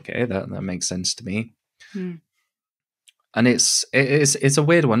 okay, that makes sense to me. Mm. And it's a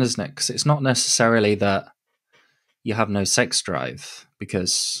weird one, isn't it? Because it's not necessarily that you have no sex drive,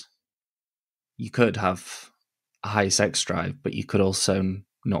 because you could have a high sex drive, but you could also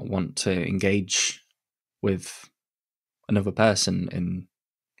not want to engage with another person in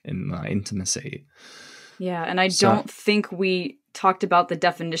intimacy. Yeah, and I So don't think we talked about the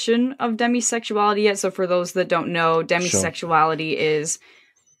definition of demisexuality yet. So for those that don't know, sure, demisexuality is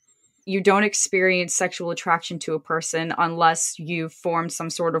you don't experience sexual attraction to a person unless you form some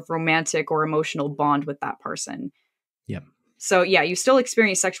sort of romantic or emotional bond with that person. yeah, So yeah, you still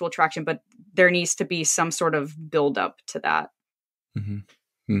experience sexual attraction, but there needs to be some sort of build up to that. hmm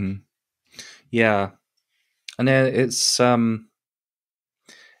hmm yeah, and it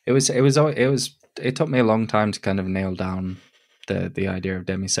took me a long time to kind of nail down the idea of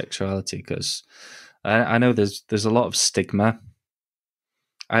demisexuality, because I know there's a lot of stigma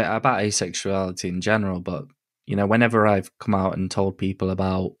about asexuality in general, but whenever I've come out and told people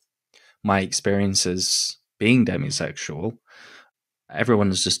about my experiences being demisexual, everyone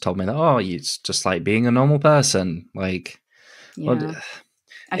has just told me that, oh, it's just like being a normal person. Like, well, Yeah,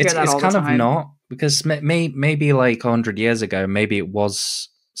 I hear it's that it's all the kind of time. not, because maybe like 100 years ago, maybe it was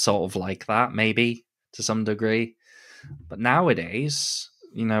sort of like that, maybe to some degree, but nowadays,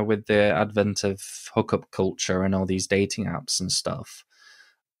 with the advent of hookup culture and all these dating apps and stuff,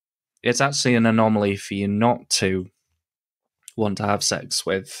 it's actually an anomaly for you not to want to have sex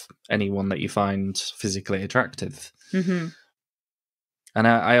with anyone that you find physically attractive. Mm-hmm. And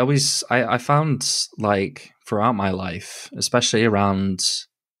I found, like, throughout my life, especially around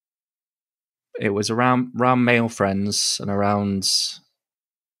male friends and around,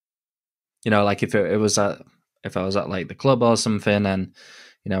 like if I was at like the club or something, and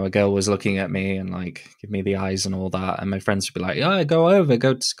a girl was looking at me and like give me the eyes and all that, and my friends would be like, "Yeah, go over,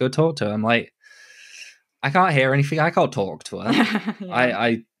 go talk to her." I'm like, I can't hear anything. I can't talk to her.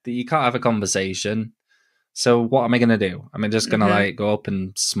 Yeah. You can't have a conversation. So what am I gonna do? Am I just gonna like go up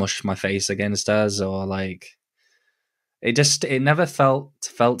and smush my face against hers, or like it never felt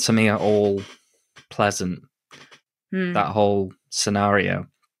to me at all pleasant, that whole scenario.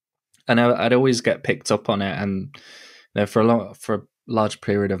 And I'd always get picked up on it, and for a large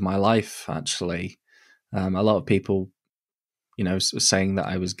period of my life, actually, a lot of people, were saying that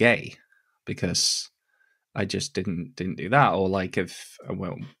I was gay because I just didn't do that. Or like if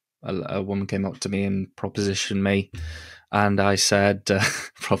a woman came up to me and propositioned me, and I said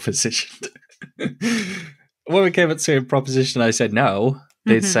propositioned. A woman came up to me and propositioned, I said no.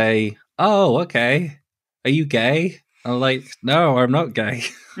 They'd say, "Oh, okay. Are you gay?" I'm like, "No, I'm not gay."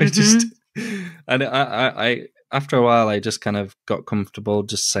 And I after a while, I just kind of got comfortable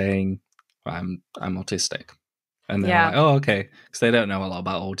just saying I'm autistic, and they're like, "Oh, okay," because they don't know a lot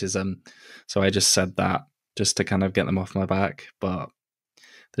about autism. So I just said that just to kind of get them off my back. But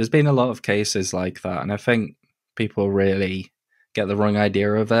there's been a lot of cases like that, and I think people really get the wrong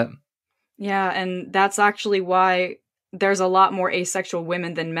idea of it. Yeah, and that's actually why there's a lot more asexual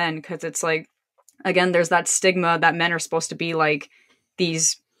women than men, because it's like, again, there's that stigma that men are supposed to be like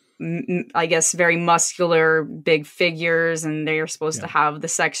these, I guess, very muscular, big figures, and they're supposed to have the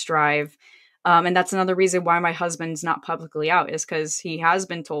sex drive. And that's another reason why my husband's not publicly out, is because he has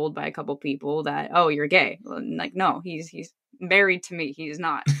been told by a couple people that, "Oh, you're gay." And like, no, he's married to me. He's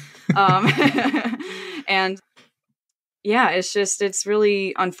not. And yeah, it's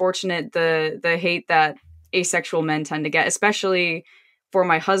really unfortunate, the hate that asexual men tend to get, especially for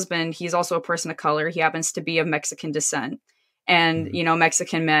my husband. He's also a person of color. He happens to be of Mexican descent. And,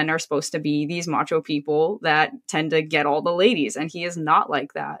 Mexican men are supposed to be these macho people that tend to get all the ladies. And he is not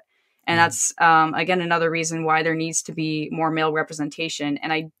like that. And that's, again, another reason why there needs to be more male representation.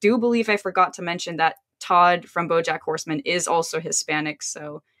 And I do believe I forgot to mention that Todd from BoJack Horseman is also Hispanic.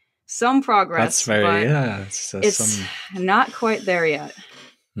 So some progress. That's very, it's not quite there yet.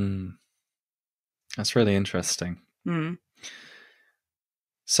 That's really interesting. Mm.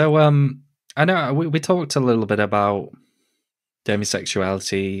 So, I know we talked a little bit about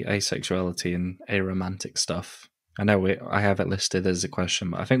demisexuality, asexuality, and aromantic stuff. I know I have it listed as a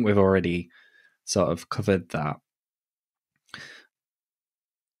question, but I think we've already sort of covered that.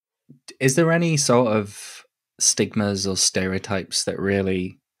 Is there any sort of stigmas or stereotypes that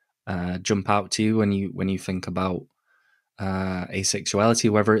really jump out to you when you think about asexuality,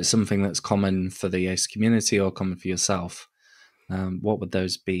 whether it's something that's common for the ace community or common for yourself? What would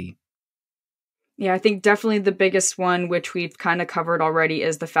those be? Yeah, I think definitely the biggest one, which we've kind of covered already,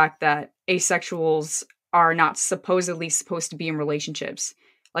 is the fact that asexuals are not supposedly supposed to be in relationships.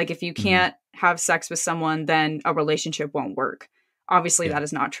 Like, if you can't have sex with someone, then a relationship won't work. Obviously, that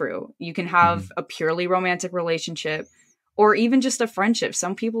is not true. You can have a purely romantic relationship, or even just a friendship.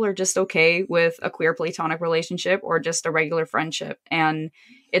 Some people are just okay with a queer platonic relationship or just a regular friendship. And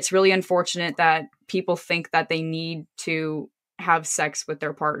it's really unfortunate that people think that they need to have sex with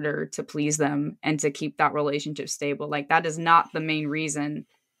their partner to please them and to keep that relationship stable. Like, that is not the main reason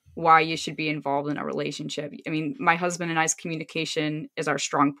why you should be involved in a relationship. I mean, my husband and I's communication is our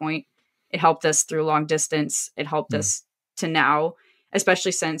strong point. It helped us through long distance. It helped us to now,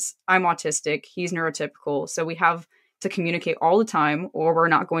 especially since I'm autistic, he's neurotypical. So we have to communicate all the time, or we're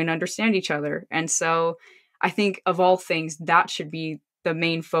not going to understand each other. And so I think, of all things, that should be the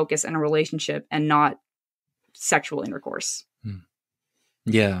main focus in a relationship, and not sexual intercourse.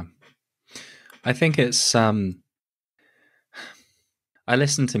 Yeah. I think it's I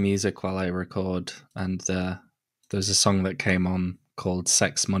listen to music while I record, and there's a song that came on called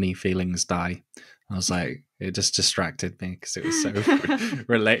 "Sex, Money, Feelings, Die." I was like, it just distracted me because it was so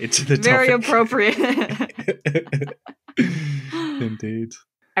related to the topic. Very appropriate. Indeed.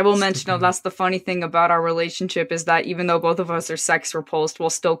 I will mention, that's the funny thing about our relationship, is that even though both of us are sex repulsed, we'll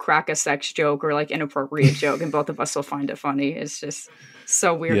still crack a sex joke or like inappropriate joke, and both of us will find it funny. It's just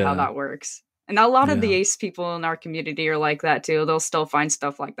so weird how that works. And a lot of the ace people in our community are like that too. They'll still find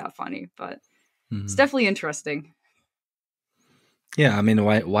stuff like that funny, but it's definitely interesting. Yeah, I mean,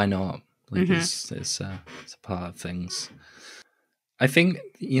 why not? Like, it's a part of things. I think,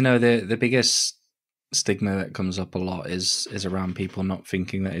 the biggest stigma that comes up a lot is around people not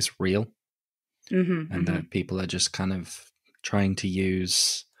thinking that it's real, and that people are just kind of trying to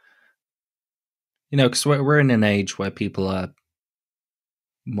use, because we're in an age where people are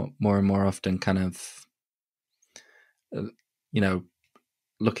more and more often kind of,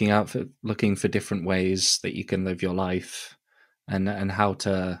 looking for different ways that you can live your life, and how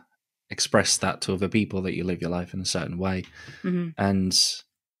to express that to other people, that you live your life in a certain way. And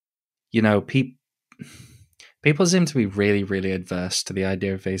people seem to be really, really adverse to the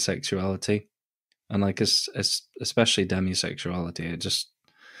idea of asexuality, and especially demisexuality. It just,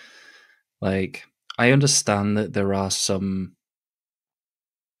 I understand that there are some.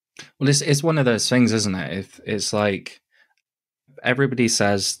 Well, it's one of those things, isn't it? It's like everybody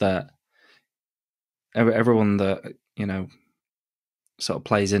says that, everyone that sort of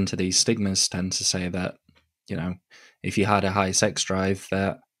plays into these stigmas tend to say that, if you had a high sex drive,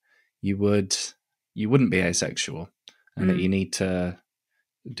 that you wouldn't be asexual, and that you need to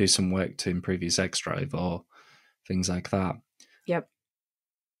do some work to improve your sex drive or things like that. Yep.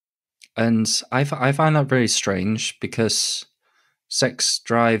 And I find that very strange, because sex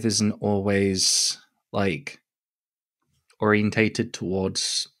drive isn't always orientated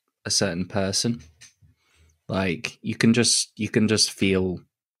towards a certain person. You can just feel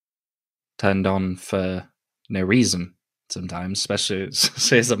turned on for no reason sometimes, especially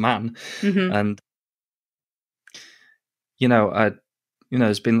as a man. And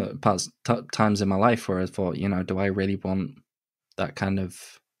there's been times in my life where I thought, do I really want that kind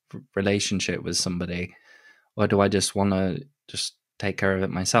of relationship with somebody, or do I just want to just take care of it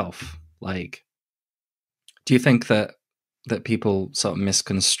myself? Do you think that people sort of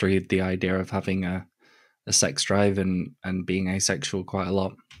misconstrued the idea of having a sex drive and being asexual quite a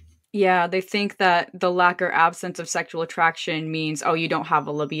lot? Yeah, they think that the lack or absence of sexual attraction means, you don't have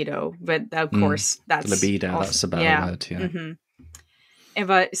a libido. But of course, that's libido. Also, that's a better word. Yeah.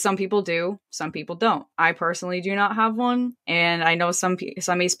 But some people do, some people don't. I personally do not have one, and I know some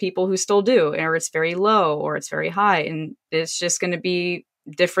ace people who still do, or it's very low or it's very high, and it's just going to be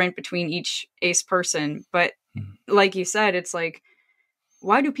different between each ace person. But like you said, it's like,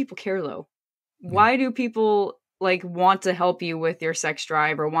 why do people care though? Why do people want to help you with your sex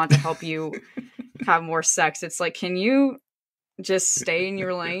drive, or want to help you have more sex? It's like, can you just stay in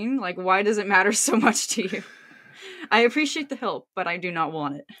your lane? Why does it matter so much to you? I appreciate the help, but I do not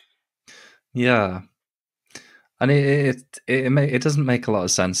want it. Yeah. And it doesn't make a lot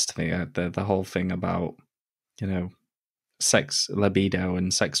of sense to me, the whole thing about, sex libido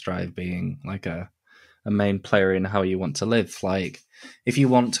and sex drive being a main player in how you want to live. If you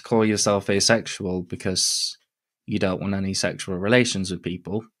want to call yourself asexual because you don't want any sexual relations with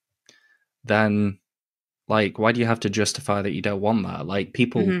people, then why do you have to justify that you don't want that?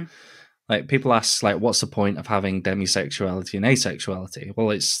 People ask, what's the point of having demisexuality and asexuality?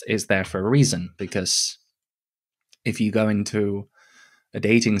 Well, it's there for a reason, because if you go into a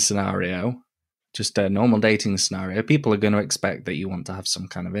dating scenario, just a normal dating scenario, people are going to expect that you want to have some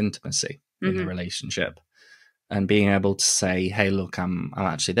kind of intimacy in the relationship. And being able to say, hey, look, I'm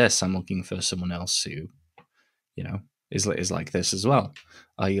actually this. I'm looking for someone else who, is like this as well.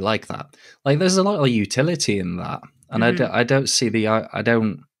 Are you like that? There's a lot of utility in that. And I don't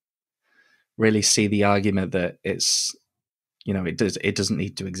really see the argument that it's, it doesn't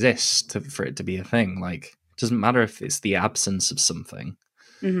need to exist for it to be a thing. It doesn't matter if it's the absence of something.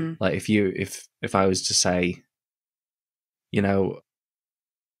 If I was to say, in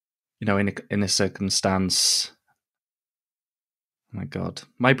a circumstance, oh my God,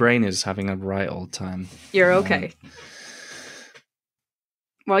 my brain is having a right old time. You're okay.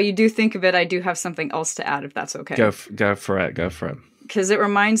 While you do think of it, I do have something else to add, if that's okay. Go for it. Because it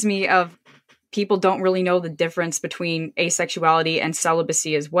reminds me of, people don't really know the difference between asexuality and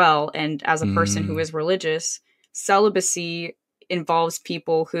celibacy as well. And as a person who is religious, celibacy involves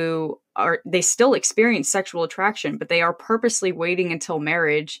people who they still experience sexual attraction, but they are purposely waiting until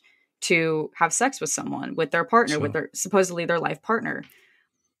marriage to have sex with someone, with their partner, with their supposedly their life partner.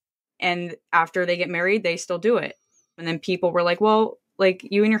 And after they get married, they still do it. And then people were like, well,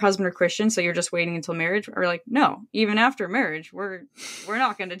 you and your husband are Christian, so you're just waiting until marriage? Or no, even after marriage, we're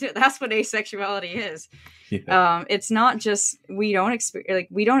not going to do it. That's what asexuality is. Yeah. It's not just, we don't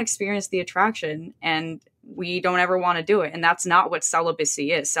experience the attraction, and we don't ever want to do it. And that's not what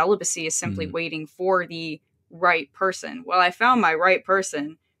celibacy is. Celibacy is simply waiting for the right person. Well, I found my right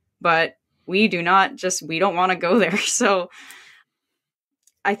person, but we don't want to go there. So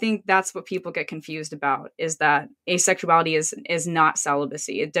I think that's what people get confused about, is that asexuality is not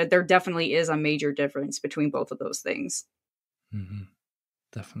celibacy. There definitely is a major difference between both of those things. Mm-hmm.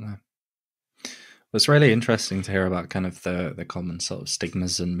 Definitely. It's really interesting to hear about kind of the common sort of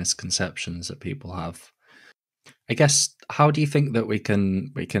stigmas and misconceptions that people have. I guess, how do you think that we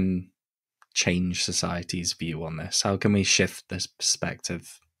can change society's view on this? How can we shift this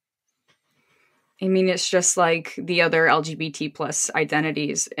perspective? I mean, it's just like the other LGBT plus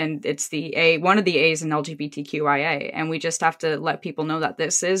identities, and it's one of the A's in LGBTQIA, and we just have to let people know that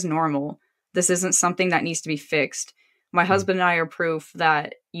this is normal. This isn't something that needs to be fixed. My husband and I are proof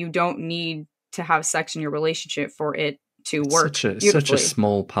that you don't need to have sex in your relationship for it to work. Such a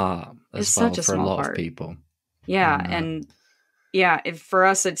small part as well for a lot of people. Yeah, and for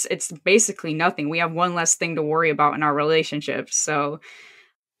us, it's basically nothing. We have one less thing to worry about in our relationship. So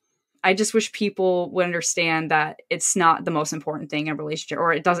I just wish people would understand that it's not the most important thing in a relationship,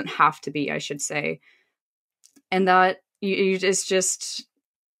 or it doesn't have to be, I should say. And that it's just,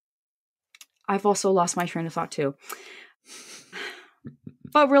 I've also lost my train of thought too.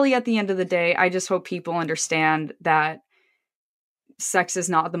 But really, at the end of the day, I just hope people understand that sex is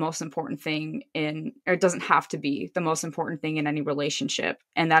not the most important thing or it doesn't have to be the most important thing in any relationship.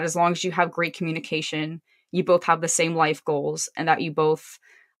 And that as long as you have great communication, you both have the same life goals, and that you both,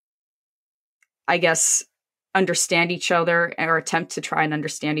 I guess, understand each other or attempt to try and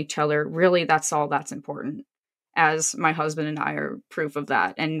understand each other. Really, that's all that's important. As my husband and I are proof of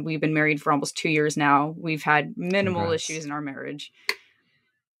that. And we've been married for almost 2 years now. We've had minimal issues in our marriage.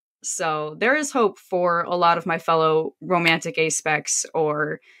 So there is hope for a lot of my fellow romantic aspecs,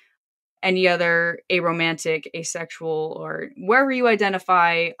 or any other aromantic, asexual, or wherever you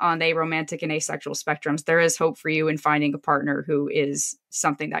identify on the aromantic and asexual spectrums. There is hope for you in finding a partner who is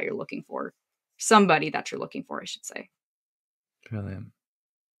something that you're looking for. Somebody that you're looking for, I should say. Brilliant.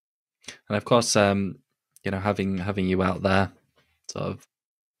 And of course, having you out there, sort of,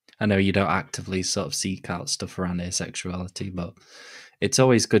 I know you don't actively sort of seek out stuff around asexuality, but it's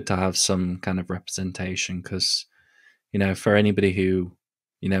always good to have some kind of representation, because, for anybody who,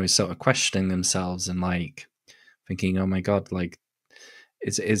 is sort of questioning themselves and like thinking, oh my God, like,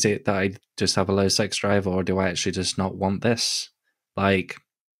 is it that I just have a low sex drive, or do I actually just not want this? Like,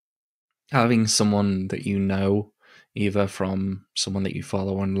 having someone that either from someone that you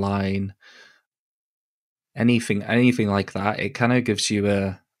follow online, anything like that, it kind of gives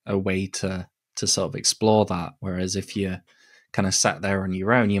you a way to sort of explore that. Whereas if you kind of sat there on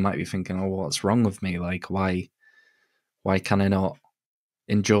your own, you might be thinking, oh, what's wrong with me? Like, why can I not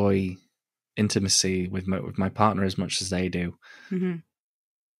enjoy intimacy with my partner as much as they do? Mm-hmm.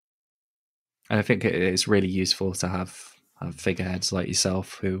 And I think it's really useful to have figureheads like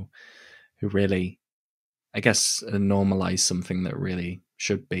yourself who really, I guess, normalize something that really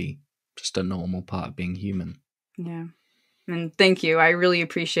should be just a normal part of being human. Yeah. And thank you. I really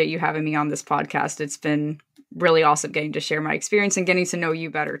appreciate you having me on this podcast. It's been really awesome getting to share my experience and getting to know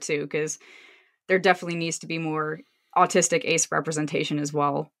you better too, because there definitely needs to be more autistic ace representation as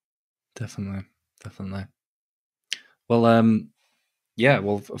well. Definitely. Well, yeah,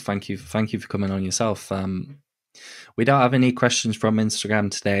 well, thank you for coming on yourself. We don't have any questions from Instagram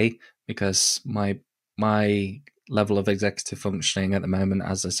today because my level of executive functioning at the moment,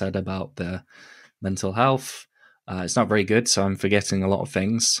 as I said about the mental health, it's not very good, so I'm forgetting a lot of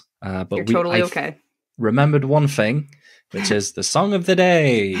things. But you're totally okay. Remembered one thing, which is the song of the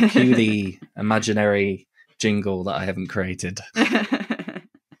day. Cue the imaginary jingle that I haven't created.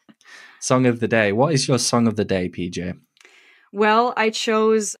 Song of the day. What is your song of the day, PJ? Well, I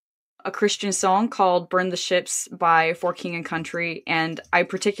chose a Christian song called Burn the Ships by For King and Country, and I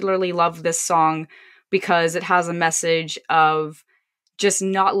particularly love this song because it has a message of just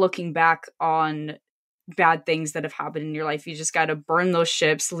not looking back on bad things that have happened in your life. You just got to burn those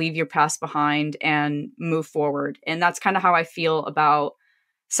ships, leave your past behind, and move forward. And that's kind of how I feel about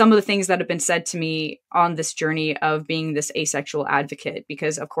some of the things that have been said to me on this journey of being this asexual advocate,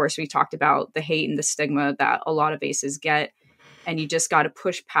 because of course we talked about the hate and the stigma that a lot of aces get, and you just got to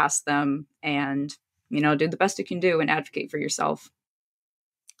push past them and, do the best you can do and advocate for yourself.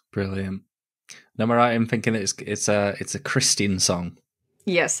 Brilliant. Am I right in thinking it's a Christian song?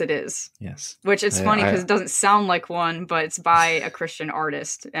 Yes, it is. Yes. Which is funny because it doesn't sound like one, but it's by a Christian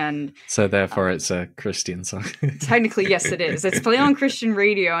artist. And so therefore it's a Christian song. Technically, yes, it is. It's played on Christian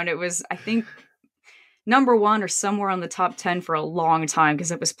radio, and it was, I think, number 1 or somewhere on the top 10 for a long time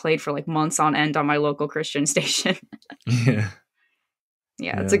because it was played for like months on end on my local Christian station.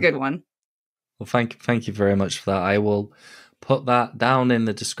 Yeah, it's a good one. Well, thank you very much for that. I will put that down in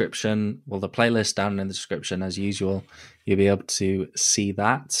the description. Well, the playlist down in the description as usual. You'll be able to see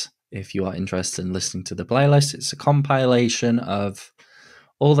that if you are interested in listening to the playlist. It's a compilation of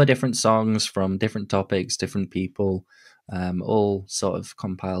all the different songs from different topics, different people, all sort of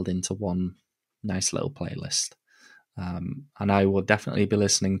compiled into one nice little playlist. And I will definitely be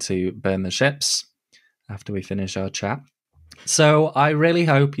listening to Burn the Ships after we finish our chat. So I really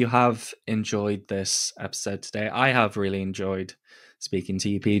hope you have enjoyed this episode today. I have really enjoyed speaking to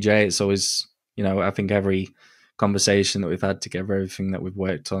you, PJ. It's always, I think every conversation that we've had together, everything that we've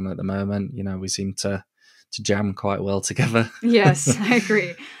worked on at the moment, we seem to jam quite well together. Yes, I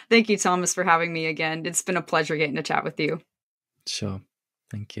agree. Thank you, Thomas, for having me again. It's been a pleasure getting to chat with you. Sure.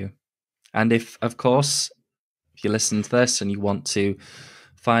 Thank you. And if you listen to this and you want to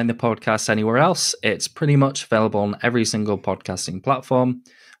find the podcast anywhere else, it's pretty much available on every single podcasting platform.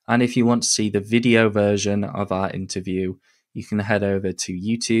 And if you want to see the video version of our interview, you can head over to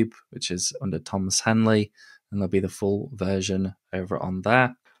YouTube, which is under Thomas Henley, and there'll be the full version over on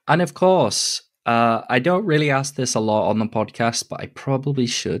there. And of course, I don't really ask this a lot on the podcast, but I probably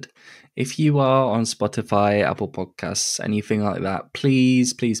should. If you are on Spotify, Apple Podcasts, anything like that,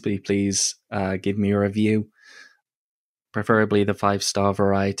 please, please, please, please give me a review. Preferably the 5-star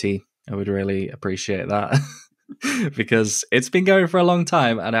variety. I would really appreciate that because it's been going for a long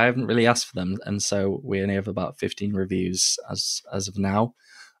time and I haven't really asked for them. And so we only have about 15 reviews as of now.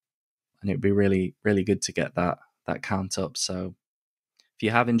 And it would be really, really good to get that count up. So if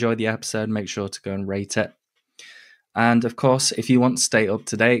you have enjoyed the episode, make sure to go and rate it. And of course, if you want to stay up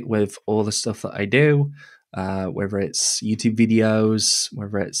to date with all the stuff that I do, whether it's YouTube videos,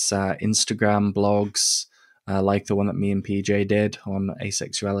 whether it's Instagram blogs, like the one that me and PJ did on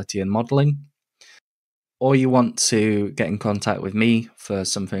asexuality and modeling, or you want to get in contact with me for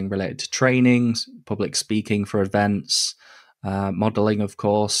something related to training, public speaking for events, modeling, of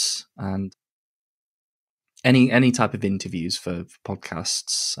course, and any type of interviews for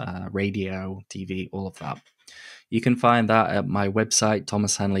podcasts, radio, TV, all of that. You can find that at my website,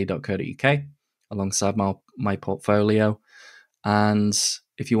 thomashenley.co.uk, alongside my portfolio. And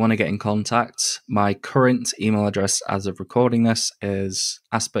if you want to get in contact, my current email address as of recording this is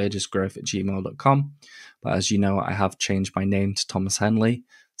aspergersgrowth@gmail.com. But as you know, I have changed my name to Thomas Henley,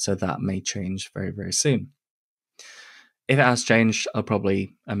 so that may change very, very soon. If it has changed, I'll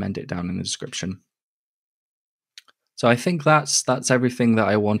probably amend it down in the description. So I think that's everything that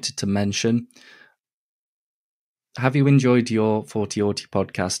I wanted to mention. Have you enjoyed your Thoughty Auti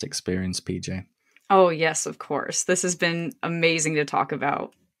podcast experience, PJ? Oh, yes, of course. This has been amazing to talk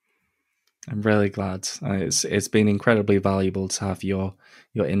about. I'm really glad. It's been incredibly valuable to have your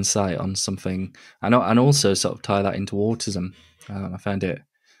insight on something, and also sort of tie that into autism. I found it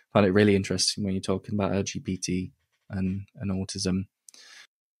really interesting when you're talking about LGBT and autism.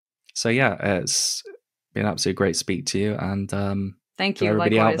 So yeah, it's been absolutely great to speak to you, and thank you,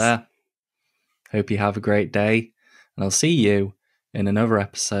 everybody likewise. out there. Hope you have a great day, and I'll see you in another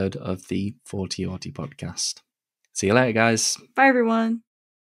episode of the Thoughty Auti Podcast. See you later, guys. Bye, everyone.